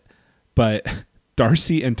 but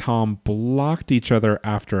Darcy and Tom blocked each other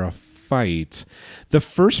after a fight. The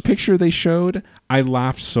first picture they showed, I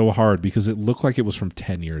laughed so hard because it looked like it was from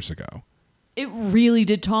 10 years ago. It really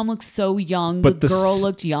did. Tom looked so young. But the girl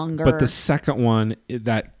looked younger. But the second one,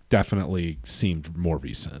 that definitely seemed more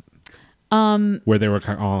recent. Where they were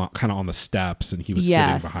kind of on the steps and he was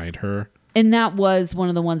sitting behind her. And that was one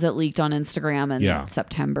of the ones that leaked on Instagram in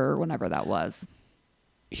September, whenever that was.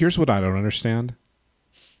 Here's what I don't understand.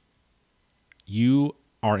 You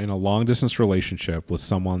are in a long distance relationship with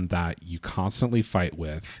someone that you constantly fight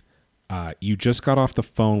with. You just got off the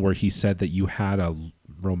phone where he said that you had a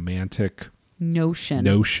romantic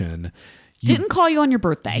notion. Didn't call you on your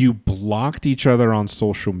birthday. You blocked each other on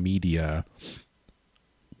social media.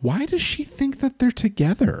 Why does she think that they're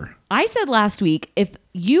together? I said last week, if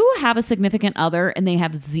you have a significant other and they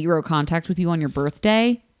have zero contact with you on your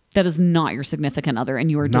birthday, that is not your significant other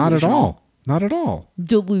and you are delusional. Not at all.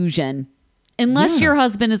 Delusion. Unless your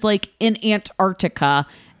husband is like in Antarctica,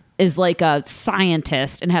 is like a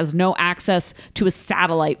scientist and has no access to a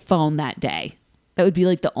satellite phone that day. That would be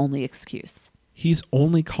like the only excuse. He's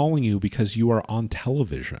only calling you because you are on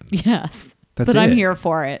television. Yes. But I'm here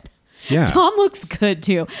for it. Yeah. Tom looks good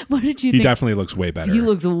too. What did you think? He definitely looks way better.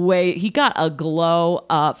 He got a glow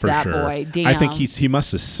up, for that sure. boy. Damn. I think he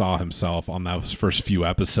must have saw himself on those first few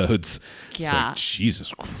episodes. Yeah. Like,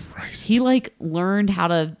 Jesus Christ. He like learned how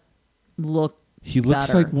to look He looks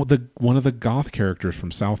better. like one of the goth characters from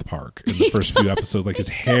South Park in the first few episodes. Like his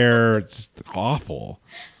hair, it's awful.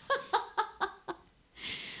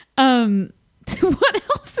 What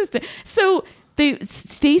else is there? So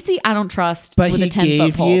Stacey, I don't trust. But with he a 10-foot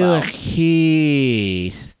gave pole, you though. a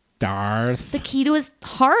key, Darth. The key to his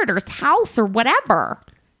heart or his house or whatever.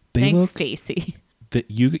 Thanks, Stacey. That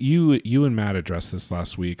you and Matt addressed this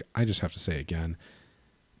last week. I just have to say again,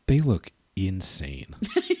 they look insane.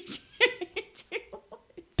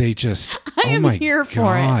 They just, I am here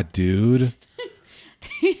for it. Dude.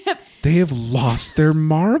 They have lost their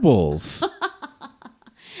marbles.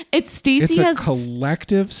 It's a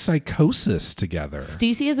collective psychosis together.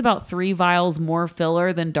 Stacey has about 3 vials more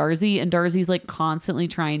filler than Darcy, and Darcy's like constantly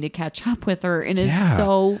trying to catch up with her, and it's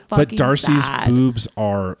so fucking But Darcy's sad. boobs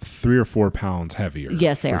are 3 or 4 pounds heavier.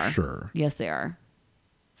 Yes, they are. For sure. Yes, they are.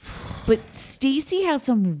 But Stacey has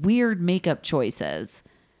some weird makeup choices.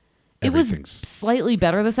 It was slightly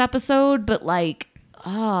better this episode, but like,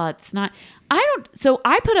 it's not. So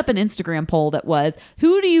I put up an Instagram poll that was,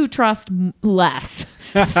 who do you trust less,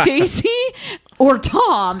 Stacey or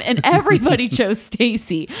Tom? And everybody chose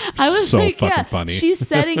Stacey. I was so like, fucking funny. She's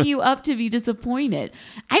setting you up to be disappointed.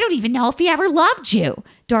 I don't even know if he ever loved you,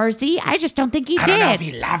 Darcy. I just don't think he did. I don't know if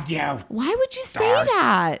he loved you. Why would you say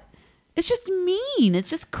that? It's just mean. It's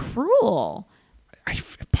just cruel.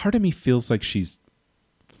 Part of me feels like she's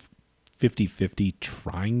 50-50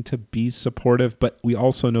 trying to be supportive, but we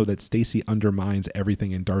also know that Stacey undermines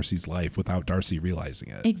everything in Darcy's life without Darcy realizing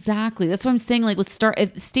it. Exactly. That's what I'm saying. Like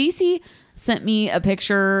if Stacey sent me a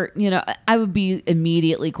picture, I would be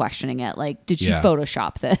immediately questioning it. Like, did she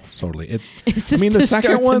Photoshop this? Totally. The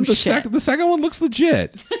second one looks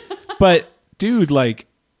legit. But dude, like,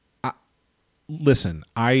 listen,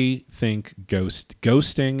 I think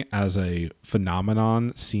ghosting as a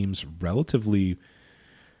phenomenon seems relatively.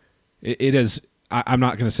 It is. I'm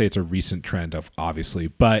not going to say it's a recent trend, obviously,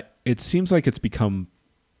 but it seems like it's become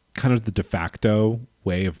kind of the de facto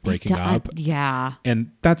way of breaking up. Yeah,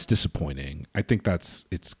 and that's disappointing. I think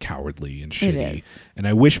it's cowardly and shitty, it is. And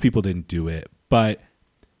I wish people didn't do it, but.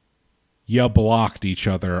 You blocked each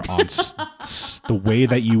other on the way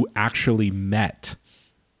that you actually met.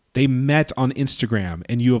 They met on Instagram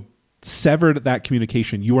and you have severed that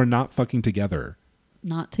communication. You are not fucking together.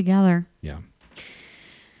 Not together. Yeah.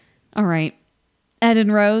 All right. Ed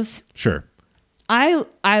and Rose. Sure. I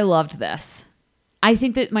loved this. I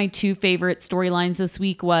think that my two favorite storylines this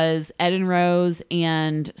week was Ed and Rose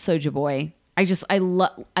and Soulja Boy.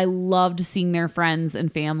 I loved seeing their friends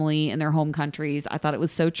and family in their home countries. I thought it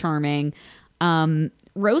was so charming.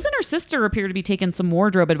 Rose and her sister appear to be taking some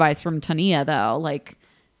wardrobe advice from Tanya, though. Like,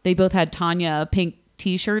 they both had Tanya pink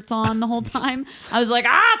t-shirts on the whole time. I was like,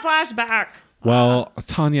 flashback. Well,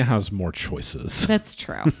 Tanya has more choices. That's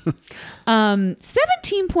true.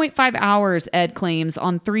 17.5 hours, Ed claims,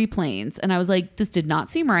 on 3 planes. And I was like, this did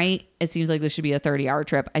not seem right. It seems like this should be a 30-hour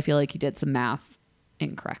trip. I feel like he did some math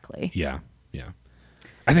incorrectly. Yeah.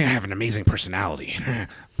 I think I have an amazing personality,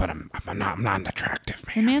 but I'm not an attractive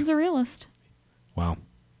man. The man's a realist. Well,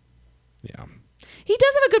 yeah. He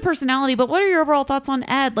does have a good personality, but what are your overall thoughts on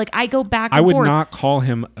Ed? Like, I go back and forth. I would forth. not call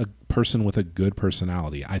him a person with a good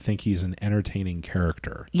personality. I think he's an entertaining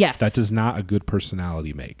character. Yes. That does not a good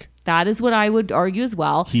personality make. That is what I would argue as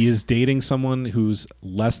well. He is dating someone who's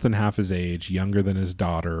less than half his age, younger than his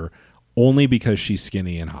daughter, only because she's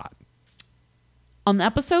skinny and hot. On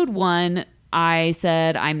episode 1, I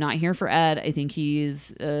said, I'm not here for Ed. I think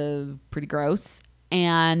he's pretty gross.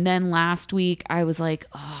 And then last week, I was like,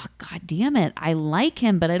 oh, God damn it. I like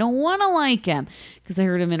him, but I don't want to like him. Because I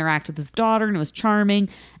heard him interact with his daughter and it was charming.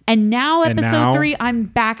 And now, episode 3, I'm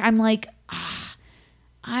back. I'm like,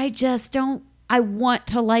 I just don't. I want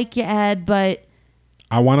to like you, Ed, but.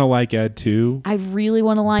 I want to like Ed, too. I really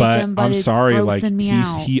want to like him, but I'm it's sorry, grossing me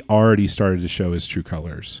out. He already started to show his true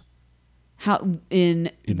colors. How in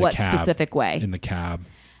what specific way? In the cab.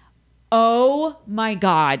 Oh my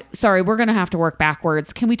God. Sorry, we're going to have to work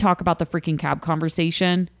backwards. Can we talk about the freaking cab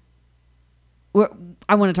conversation?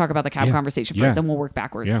 I want to talk about the cab conversation first, then we'll work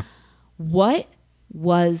backwards. Yeah. What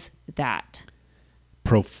was that?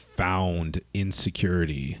 Profound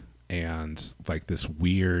insecurity and like this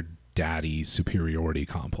weird daddy superiority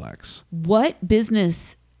complex. What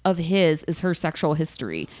business of his is her sexual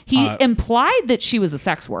history? He implied that she was a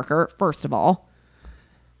sex worker, first of all.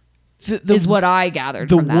 Is what I gathered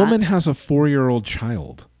from that. The woman has a 4-year-old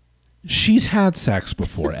child. She's had sex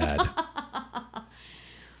before, Ed.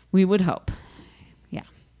 We would hope. Yeah.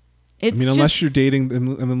 Unless you're dating,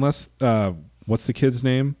 unless, what's the kid's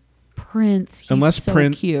name? Prince. He's so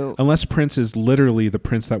cute. Unless Prince is literally the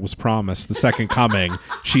prince that was promised, the second coming,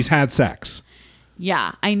 she's had sex.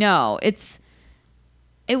 Yeah, I know. It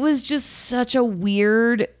was just such a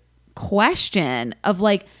weird question of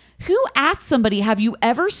like, who asked somebody, have you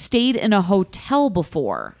ever stayed in a hotel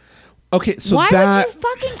before? Okay, so why would you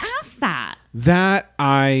fucking ask that? That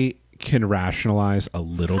I can rationalize a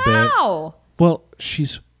little bit. How? Well,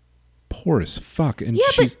 she's poor as fuck, and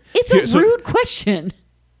but it's a rude question.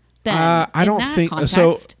 Then I don't think context.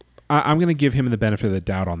 so. I'm going to give him the benefit of the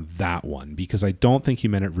doubt on that one because I don't think he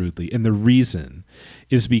meant it rudely, and the reason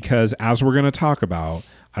is because, as we're going to talk about,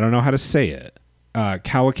 I don't know how to say it.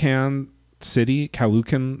 Caloocan City.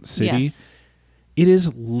 Yes. It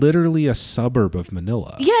is literally a suburb of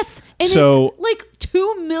Manila. Yes. And it's like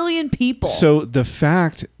 2 million people. So the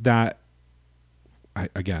fact that, I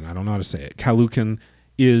don't know how to say it. Caloocan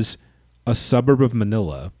is a suburb of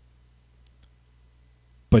Manila,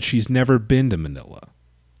 but she's never been to Manila.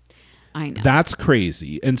 I know. That's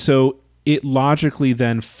crazy. And so it logically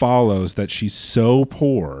then follows that she's so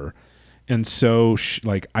poor and so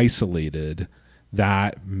isolated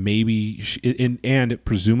that maybe and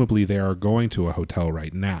presumably they are going to a hotel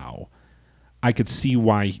right now. I could see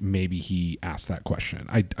why maybe he asked that question.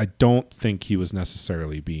 I don't think he was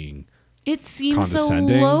necessarily being it seems so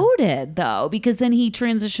loaded though, because then he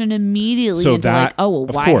transitioned immediately into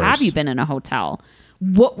why have you been in a hotel?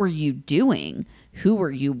 What were you doing? Who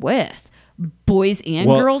were you with? boys and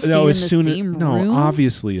girls stayed in the same room?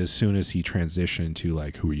 Obviously, as soon as he transitioned to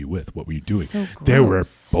like, who were you with? What were you doing? So there were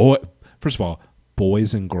First of all,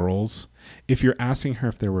 boys and girls. If you're asking her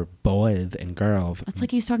if there were boys and girls, it's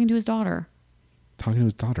like he's talking to his daughter.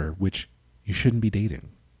 Which you shouldn't be dating.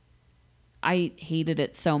 I hated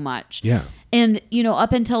it so much. Yeah. And,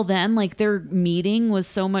 up until then, like their meeting was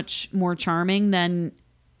so much more charming than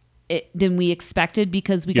we expected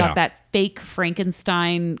because we got that fake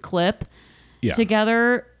Frankenstein clip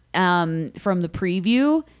together from the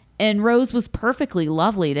preview. And Rose was perfectly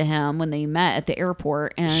lovely to him when they met at the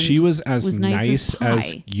airport. And she was as nice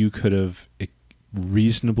as you could have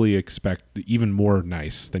reasonably expected, even more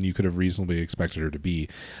nice than you could have reasonably expected her to be.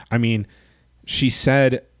 I mean, she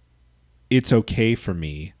said, "It's okay for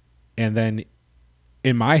me." And then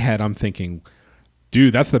in my head, I'm thinking,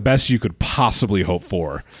 dude, that's the best you could possibly hope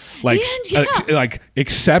for. Like,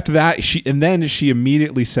 accept that. Then she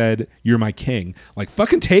immediately said, "You're my king." Like,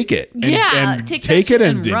 fucking take it. And take it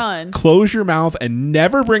and run. Close your mouth and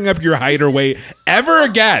never bring up your height or weight ever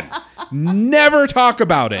again. Never talk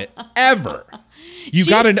about it ever. You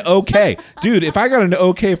got an okay. Dude, if I got an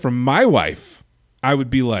okay from my wife, I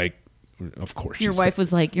would be like, of course. Your wife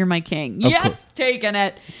was like, "You're my king." Yes, taking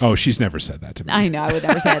it. Oh, she's never said that to me. I know. I would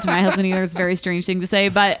never say that to my husband either. It's a very strange thing to say.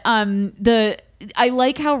 But I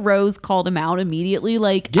like how Rose called him out immediately.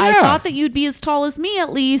 Like, I thought that you'd be as tall as me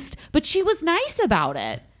at least. But she was nice about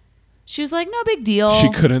it. She was like, "No big deal." She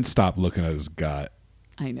couldn't stop looking at his gut.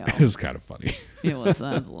 I know. It was kind of funny. It was.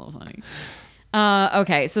 That was a little funny.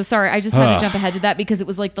 Okay, so sorry, I just had to jump ahead to that because it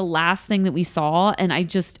was like the last thing that we saw, and I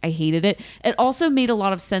hated it. It also made a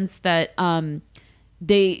lot of sense that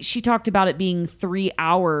she talked about it being 3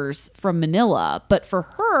 hours from Manila, but for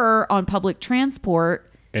her on public transport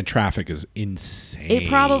and traffic is insane. It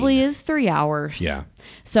probably is 3 hours. Yeah.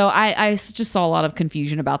 So I just saw a lot of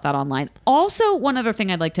confusion about that online. Also, one other thing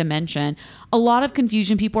I'd like to mention, a lot of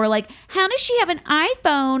confusion. People are like, how does she have an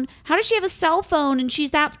iPhone? How does she have a cell phone and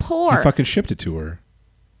she's that poor? He fucking shipped it to her.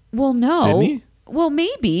 Well, no. Didn't he? Well,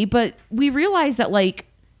 maybe, but we realized that like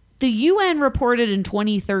the UN reported in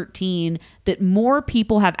 2013 that more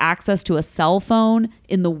people have access to a cell phone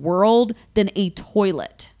in the world than a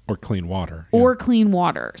toilet. Or clean water. Or clean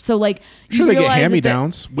water. So like, sure, they get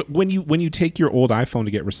hand-me-downs. When you take your old iPhone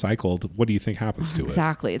to get recycled, what do you think happens to it?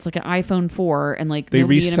 Exactly. It's like an iPhone 4 and like they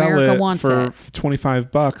nobody in America wants for it.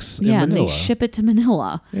 $25 in yeah, Manila. and they ship it to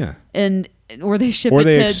Manila. Yeah. Or they ship it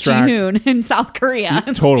to Jihoon in South Korea.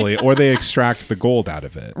 Totally. Or they extract the gold out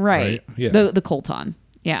of it. Right. Yeah. The coltan.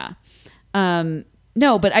 Yeah.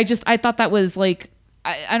 No, but I thought that was like,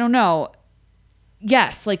 I don't know.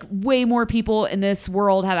 Yes, like way more people in this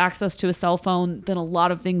world have access to a cell phone than a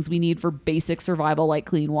lot of things we need for basic survival, like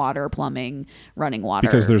clean water, plumbing, running water.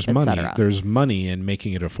 Because there's money. There's money in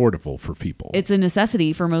making it affordable for people. It's a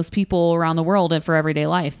necessity for most people around the world and for everyday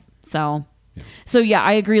life. So yeah,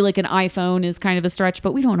 I agree. Like an iPhone is kind of a stretch,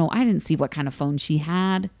 but we don't know. I didn't see what kind of phone she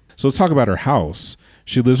had. So let's talk about her house.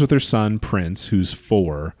 She lives with her son, Prince, who's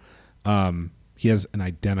 4. He has an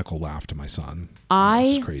identical laugh to my son.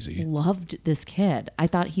 I crazy. Loved this kid. I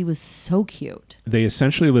thought he was so cute. They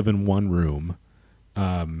essentially live in one room.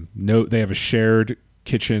 They have a shared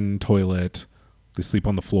kitchen, toilet. They sleep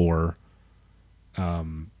on the floor.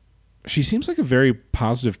 She seems like a very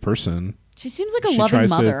positive person. She seems like a loving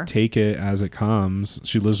mother. She tries to take it as it comes.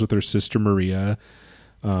 She lives with her sister Maria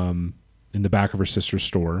in the back of her sister's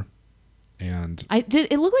store. And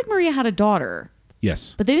it looked like Maria had a daughter.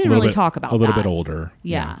 Yes. But they didn't really talk about that. A little bit older.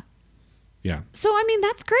 Yeah. Yeah. So, I mean,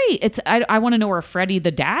 that's great. I want to know where Freddie,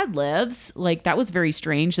 the dad, lives. Like, that was very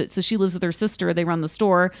strange. So she lives with her sister. They run the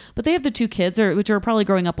store. But they have the 2 kids, which are probably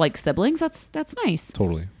growing up like siblings. That's nice.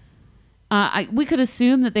 Totally. We could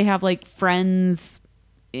assume that they have, like, friends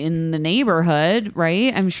in the neighborhood,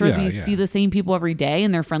 right? I'm sure they see the same people every day,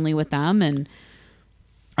 and they're friendly with them. And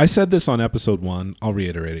I said this on episode 1. I'll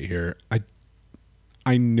reiterate it here.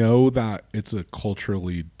 I know that it's a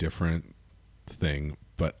culturally different thing,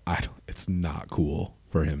 but it's not cool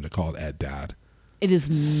for him to call Ed dad. It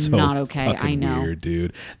is not okay. I know. Weird,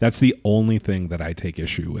 dude. That's the only thing that I take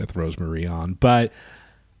issue with Rosemary on. But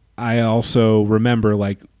I also remember,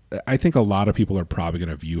 like, I think a lot of people are probably going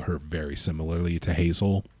to view her very similarly to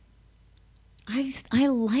Hazel. I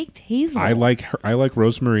liked Hazel. I like her. I like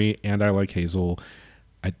Rosemary, and I like Hazel.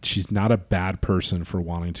 She's not a bad person for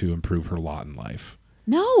wanting to improve her lot in life.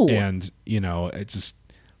 No. And, it just...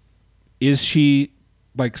 Is she,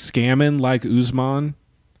 like, scamming like Usman?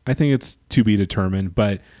 I think it's to be determined,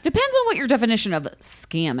 but... Depends on what your definition of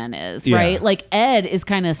scamming is, right? Like, Ed is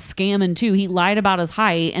kind of scamming, too. He lied about his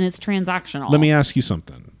height, and it's transactional. Let me ask you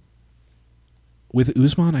something. with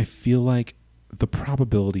Usman, I feel like the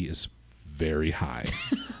probability is very high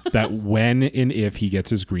that when and if he gets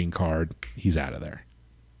his green card, he's out of there.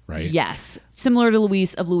 Right? Yes. Similar to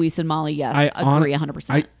Luis and Molly. Yes. I agree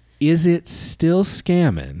 100%. Is it still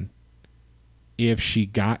scamming if she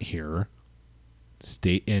got here,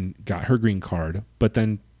 and got her green card, but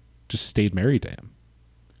then just stayed married to him?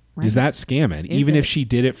 Right. Is that scamming? Even if she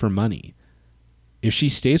did it for money? If she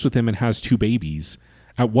stays with him and has 2 babies,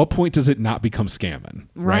 at what point does it not become scamming?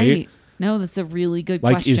 Right? No, that's a really good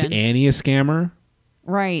question. Is Annie a scammer?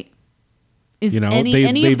 Right. Is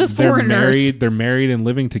any of the foreigners? They're married and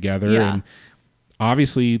living together. Yeah. And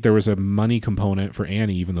obviously there was a money component for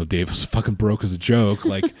Annie, even though Dave was fucking broke as a joke.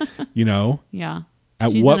 Like, Yeah.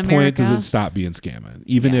 At what point does it stop being scamming?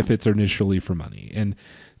 Even if it's initially for money. And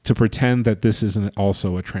to pretend that this isn't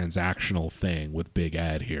also a transactional thing with Big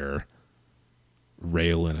Ed here,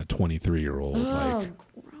 railing a 23-year-old,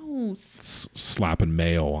 gross. Slapping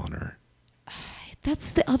mayo on her.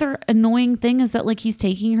 That's the other annoying thing, is that like he's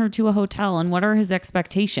taking her to a hotel, and what are his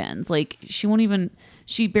expectations? Like she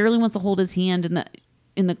barely wants to hold his hand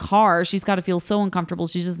in the car. She's got to feel so uncomfortable.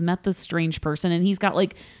 She just met this strange person, and he's got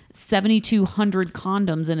like 7,200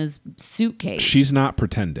 condoms in his suitcase. She's not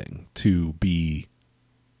pretending to be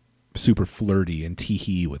super flirty and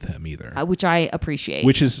tee-hee with him either. Which I appreciate.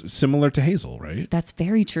 Which is similar to Hazel, right? That's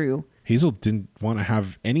very true. Hazel didn't want to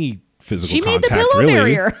have any physical contact. She made the pillow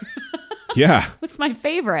barrier. Yeah. What's my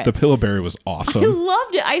favorite? The pillow barrier was awesome. I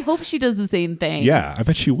loved it. I hope she does the same thing. Yeah, I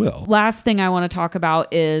bet she will. Last thing I want to talk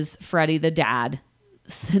about is Freddie the dad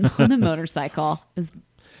sitting on the motorcycle. Is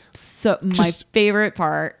my favorite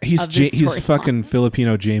part. He's fucking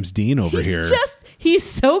Filipino James Dean over here. He's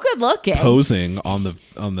so good looking. Posing on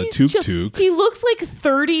the tuk-tuk. He looks like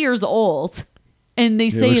 30 years old. And they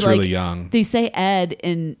say looks like really young. They say Ed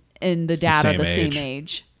and the dad are the same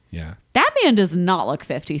age. Yeah. That man does not look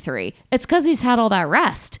 53. It's because he's had all that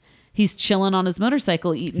rest. He's chilling on his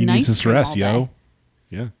motorcycle, eating nice. He needs his rest, yo.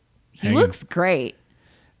 Yeah. He looks great.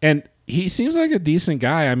 And he seems like a decent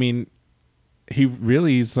guy. I mean,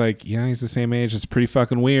 he's like, he's the same age. It's pretty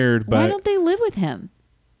fucking weird. But why don't they live with him?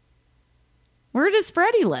 Where does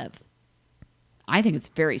Freddie live? I think it's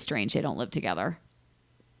very strange they don't live together.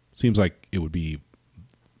 Seems like it would be.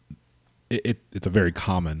 It's a very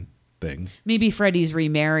common thing. Maybe Freddie's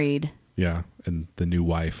remarried. Yeah, and the new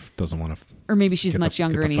wife doesn't want to. Or maybe she's much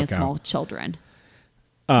younger and he has small children.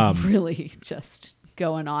 Really just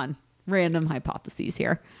going on random hypotheses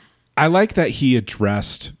here. I like that he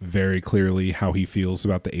addressed very clearly how he feels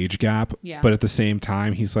about the age gap. Yeah. But at the same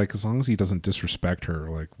time, he's like, as long as he doesn't disrespect her,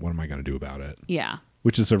 like, what am I going to do about it? Yeah.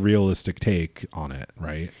 Which is a realistic take on it,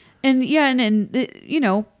 right? And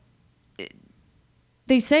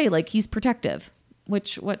they say like he's protective.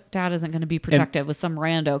 What dad isn't going to be protective with some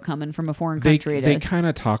rando coming from a foreign country? They kind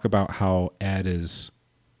of talk about how he's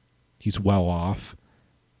well off.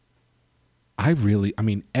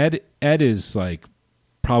 Ed is like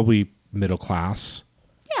probably middle class.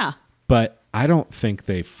 Yeah. But I don't think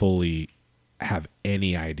they fully have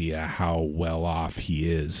any idea how well off he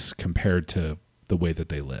is compared to the way that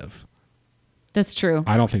they live. That's true.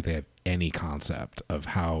 I don't think they have any concept of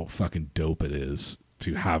how fucking dope it is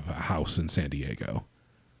to have a house in San Diego.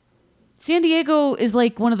 San Diego is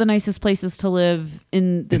like one of the nicest places to live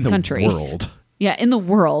in this country. World. Yeah, in the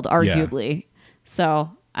world, arguably. Yeah.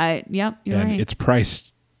 So you're right. And it's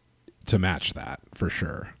priced to match that for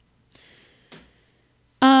sure.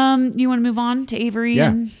 You want to move on to Avery?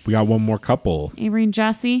 Yeah, we got one more couple. Avery and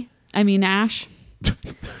Jesse. I mean Ash.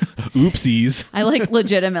 Oopsies. I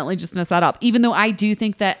legitimately just messed that up. Even though I do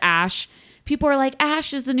think that Ash, people are like,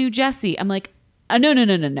 Ash is the new Jesse. I'm like,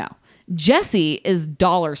 no. Jesse is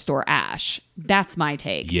dollar store Ash. That's my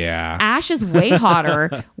take. Yeah. Ash is way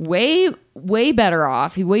hotter, way better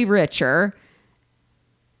off. He's way richer.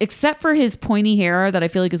 Except for his pointy hair that I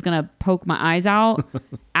feel like is going to poke my eyes out.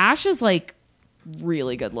 Ash is like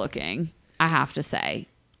really good looking, I have to say.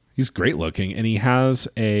 He's great looking, and he has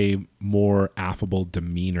a more affable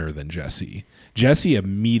demeanor than Jesse. Jesse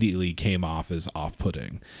immediately came off as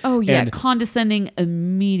off-putting. Oh, yeah, condescending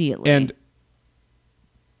immediately. And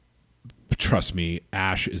trust me,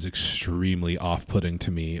 Ash is extremely off-putting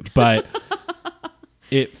to me, but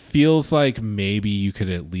it feels like maybe you could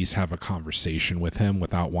at least have a conversation with him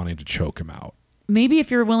without wanting to choke him out. Maybe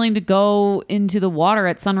if you're willing to go into the water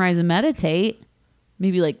at sunrise and meditate,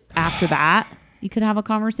 maybe like after that, you could have a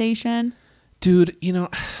conversation. Dude, I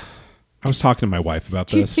was talking to my wife about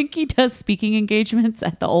this. Do you think he does speaking engagements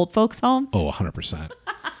at the old folks' home? Oh, 100%.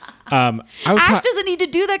 Ash doesn't need to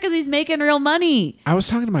do that because he's making real money. I was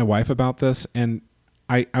talking to my wife about this, and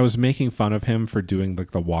I was making fun of him for doing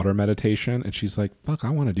like the water meditation, and she's like, fuck, I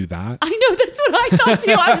want to do that. I know, that's what I thought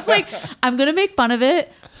too. I was like, I'm going to make fun of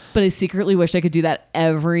it, but I secretly wish I could do that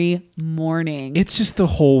every morning. It's just the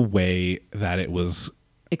whole way that it was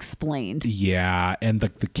explained. Yeah, and the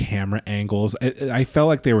camera angles. I felt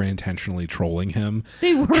like they were intentionally trolling him.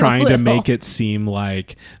 They were trying to make it seem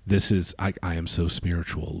like this is, I am so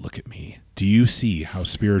spiritual. Look at me. Do you see how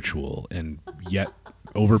spiritual and yet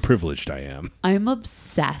overprivileged I am? I'm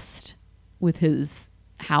obsessed with his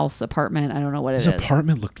house, apartment. I don't know what it is. His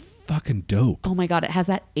apartment looked fucking dope. Oh my God. It has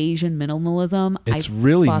that Asian minimalism. It's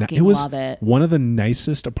really nice. It was love it. One of the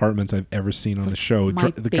nicest apartments I've ever seen on the show.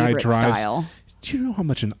 The guy drives. Style. Do you know how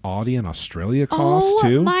much an Audi in Australia costs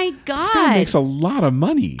too? Oh my God. This guy makes a lot of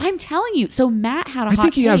money. I'm telling you. So Matt had a hot take. I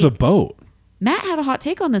think he has a boat. Matt had a hot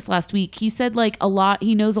take on this last week. He said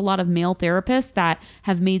he knows a lot of male therapists that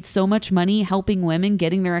have made so much money helping women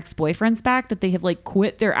getting their ex-boyfriends back that they have like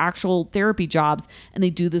quit their actual therapy jobs and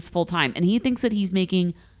they do this full time. And he thinks that he's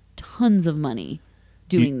making tons of money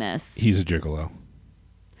doing this. He's a gigolo.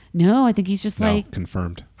 No, I think he's just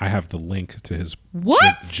confirmed. I have the link to his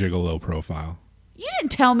gigolo profile. You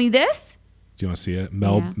didn't tell me this. Do you want to see it?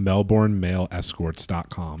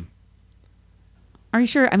 MelbourneMaleEscorts.com. Are you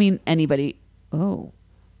sure? I mean, anybody. Oh.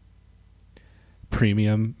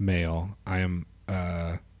 Premium male. I'm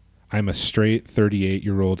a straight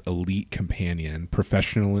 38-year-old elite companion,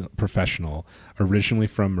 professional, originally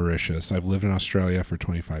from Mauritius. I've lived in Australia for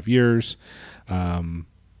 25 years. 1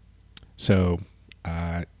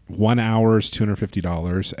 hour is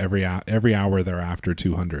 $250. Every hour thereafter,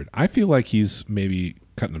 $200. I feel like he's maybe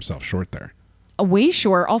cutting himself short there. Way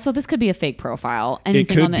short. Also, this could be a fake profile.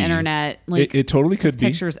 Anything on the internet. Like it totally could be.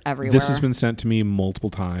 Pictures everywhere. This has been sent to me multiple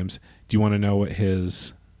times. Do you want to know what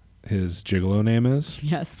his gigolo name is?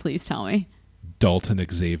 Yes, please tell me. Dalton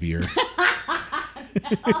Xavier.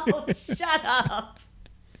 No, shut up.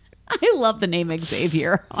 I love the name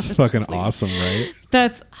Xavier. It's fucking awesome, right?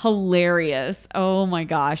 That's hilarious. Oh my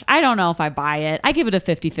gosh. I don't know if I buy it. I give it a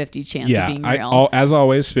 50-50 chance of being real. As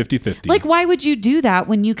always, 50-50. Like, why would you do that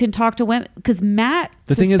when you can talk to women? Because Matt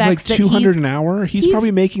The thing is, like, $200 an hour, he's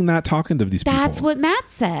probably making that talking to these people. That's what Matt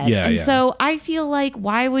said. And so I feel like,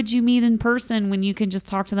 why would you meet in person when you can just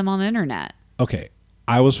talk to them on the internet? Okay.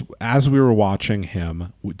 As we were watching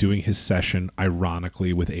him doing his session,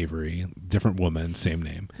 ironically with Avery, different woman, same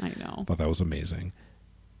name. I know. Thought that was amazing.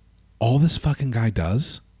 All this fucking guy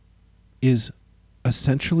does is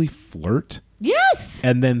essentially flirt. Yes.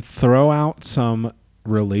 And then throw out some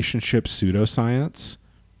relationship pseudoscience,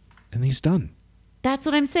 and he's done. That's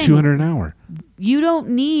what I'm saying. $200 an hour. You don't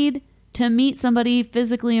need to meet somebody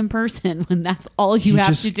physically in person when that's all you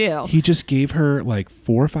have to do. He just gave her like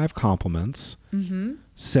 4 or 5 compliments,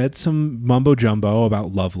 said some mumbo jumbo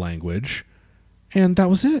about love language, and that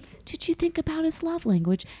was it. Did you think about his love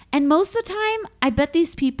language? And most of the time, I bet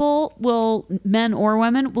these people men or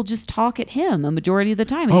women, will just talk at him a majority of the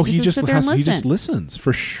time. He just listens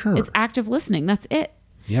for sure. It's active listening. That's it.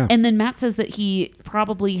 Yeah. And then Matt says that he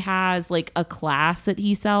probably has like a class that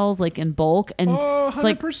he sells like in bulk, and it's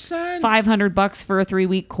like $500 for a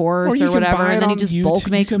 3-week course or whatever, and then he just bulk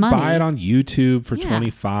makes money. Buy it on YouTube for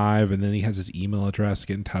 $25, and then he has his email address.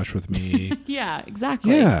 Get in touch with me. Yeah,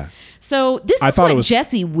 exactly. Yeah. So this is what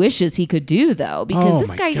Jesse wishes he could do, though, because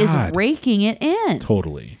this guy is raking it in.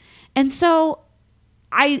 Totally. And so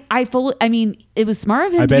I mean, it was smart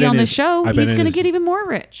of him to be on the show. He's going to get even more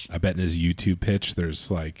rich. I bet in his YouTube pitch,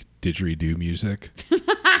 there's like didgeridoo music.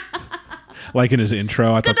 Like in his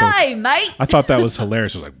intro. I thought that was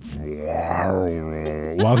hilarious. It was like,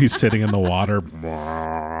 while he's sitting in the water.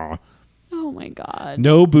 Oh my God.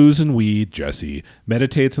 No booze and weed, Jesse.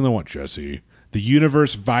 Meditates in the water, Jesse. The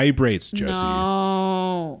universe vibrates, Jesse.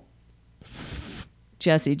 No.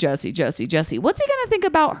 Jesse. What's he going to think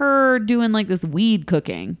about her doing like this weed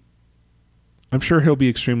cooking? I'm sure he'll be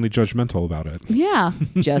extremely judgmental about it. Yeah,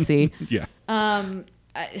 Jesse. Yeah.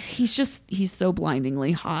 He's so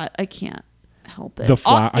blindingly hot. I can't help it.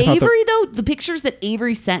 Avery, though, the pictures that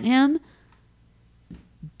Avery sent him,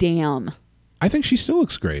 damn. I think she still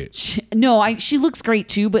looks great. She looks great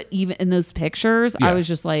too, but even in those pictures, I was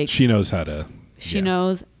just like... She knows how to... She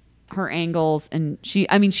knows her angles, and she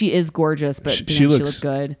is gorgeous, but she looks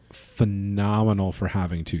good. Phenomenal for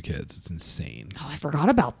having 2 kids. It's insane. Oh, I forgot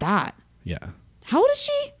about that. Yeah. How old is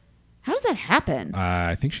she? How does that happen?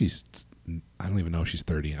 I think I don't even know if she's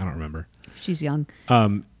 30. I don't remember. She's young.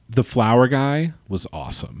 The flower guy was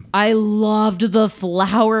awesome. I loved the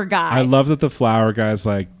flower guy. I love that the flower guy's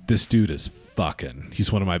like, this dude is fucking.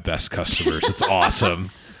 He's one of my best customers. It's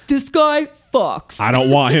awesome. this guy fucks. I don't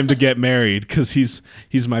want him to get married because he's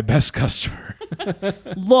my best customer.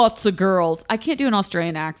 Lots of girls. I can't do an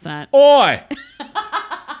Australian accent. Oi!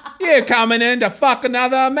 You're coming in to fuck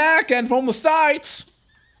another American from the States.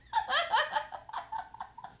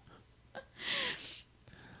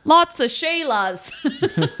 Lots of Shaylas.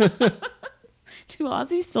 Do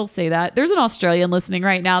Aussies still say that? There's an Australian listening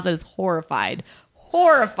right now that is horrified.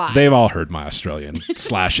 Horrified. They've all heard my Australian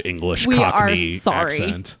 / English We are Cockney sorry.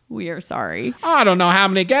 accent. We are sorry. I don't know how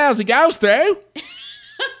many girls he goes through.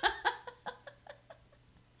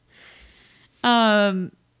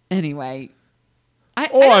 Anyway.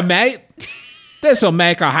 Mate. This'll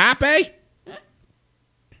make her happy.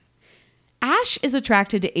 Ash is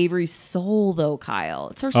attracted to Avery's soul, though, Kyle.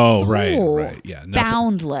 It's her Oh, soul. right. Yeah. Nothing.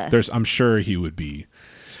 Boundless. I'm sure he would be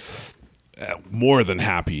more than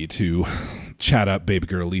happy to chat up baby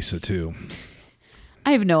girl Lisa, too.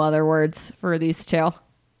 I have no other words for these two.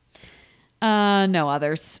 No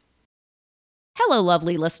others. Hello,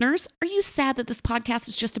 lovely listeners. Are you sad that this podcast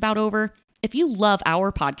is just about over? If you love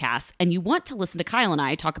our podcast and you want to listen to Kyle and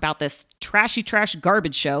I talk about this trashy trash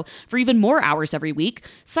garbage show for even more hours every week,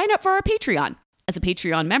 sign up for our Patreon. As a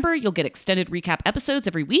Patreon member, you'll get extended recap episodes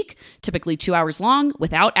every week, typically 2 hours long,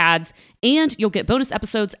 without ads, and you'll get bonus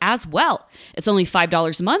episodes as well. It's only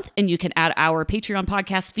 $5 a month, and you can add our Patreon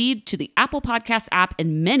podcast feed to the Apple Podcasts app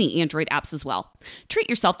and many Android apps as well. Treat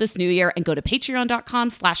yourself this new year and go to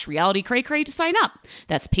patreon.com/realitycraycray to sign up.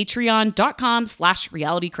 That's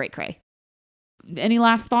patreon.com/realitycraycray. Any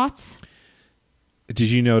last thoughts? Did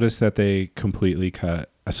you notice that they completely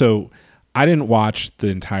cut? So I didn't watch the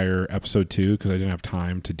entire episode 2 because I didn't have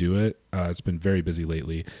time to do it. It's been very busy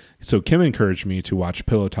lately. So Kim encouraged me to watch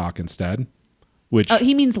Pillow Talk instead. Which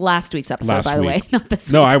he means last week's episode, by the way, not this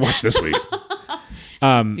week. No, I watched this week.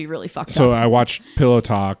 Be really fucked up. So I watched Pillow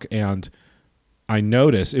Talk and I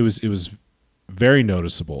noticed it was very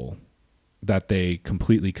noticeable that they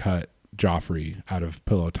completely cut Joffrey out of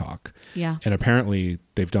Pillow Talk. Yeah. And apparently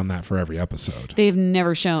they've done that for every episode. They've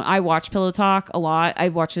never shown. I watch Pillow Talk a lot. I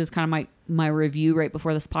watched it as kind of my review right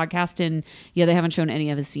before this podcast. And yeah, they haven't shown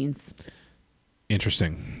any of his scenes.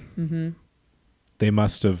 Interesting. Mm-hmm. They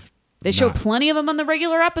must have. They show plenty of them on the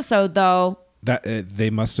regular episode, though. That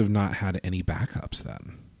they must have not had any backups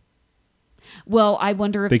then. Well, I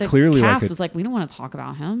wonder if they the clearly cast was like, we don't want to talk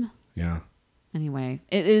about him. Yeah. Anyway,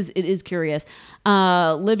 it is curious.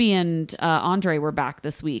 Libby and Andre were back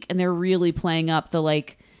this week, and they're really playing up the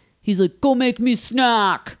like. He's like, "Go make me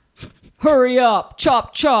snack, hurry up,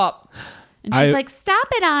 chop chop," and she's like, "Stop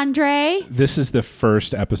it, Andre." This is the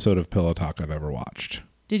first episode of Pillow Talk I've ever watched.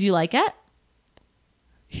 Did you like it?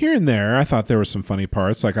 Here and there, I thought there were some funny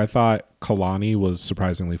parts. Like I thought Kalani was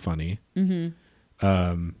surprisingly funny.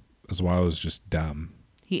 Mm-hmm. As well as just dumb.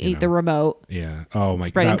 He ate the remote. Yeah. Oh my god.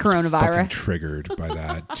 Spreading coronavirus. Triggered by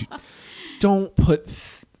that. Dude, don't put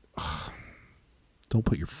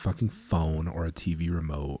your fucking phone or a TV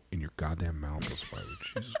remote in your goddamn mouth this way.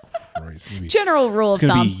 Jesus Christ. General rule of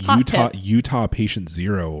thumb. It's gonna be Utah patient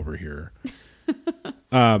 0 over here.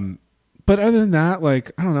 But other than that,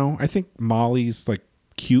 like I don't know. I think Molly's like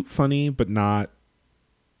cute, funny, but not.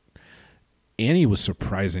 Annie was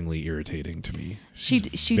surprisingly irritating to me. She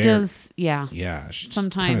does, yeah. Yeah, she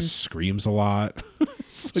sometimes kind of screams a lot.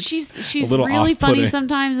 Like she's really funny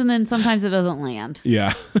sometimes, and then sometimes it doesn't land.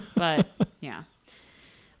 Yeah, but yeah.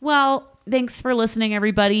 Well, thanks for listening,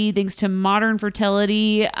 everybody. Thanks to Modern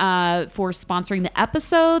Fertility for sponsoring the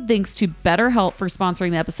episode. Thanks to BetterHelp for sponsoring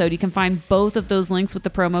the episode. You can find both of those links with the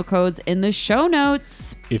promo codes in the show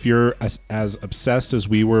notes. If you're as obsessed as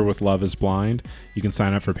we were with Love is Blind, you can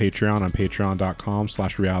sign up for Patreon on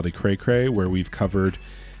patreon.com/realitycraycray, where we've covered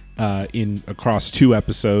across 2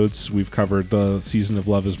 episodes, we've covered the season of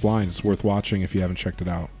Love is Blind. It's worth watching if you haven't checked it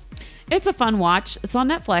out. It's a fun watch. It's on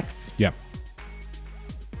Netflix. Yep.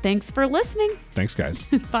 Thanks for listening. Thanks, guys.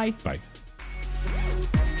 Bye. Bye.